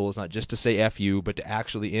them buttholes, not just to say F you, but to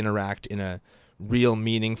actually interact in a real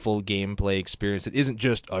meaningful gameplay experience. It isn't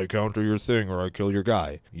just, I counter your thing or I kill your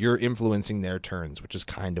guy. You're influencing their turns, which is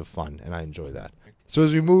kind of fun, and I enjoy that. So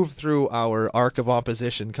as we move through our Arc of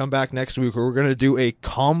Opposition, come back next week where we're going to do a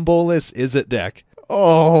comboless Izzet deck.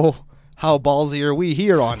 Oh, how ballsy are we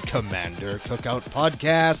here on Commander Cookout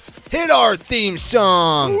Podcast? Hit our theme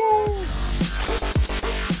song! Woo!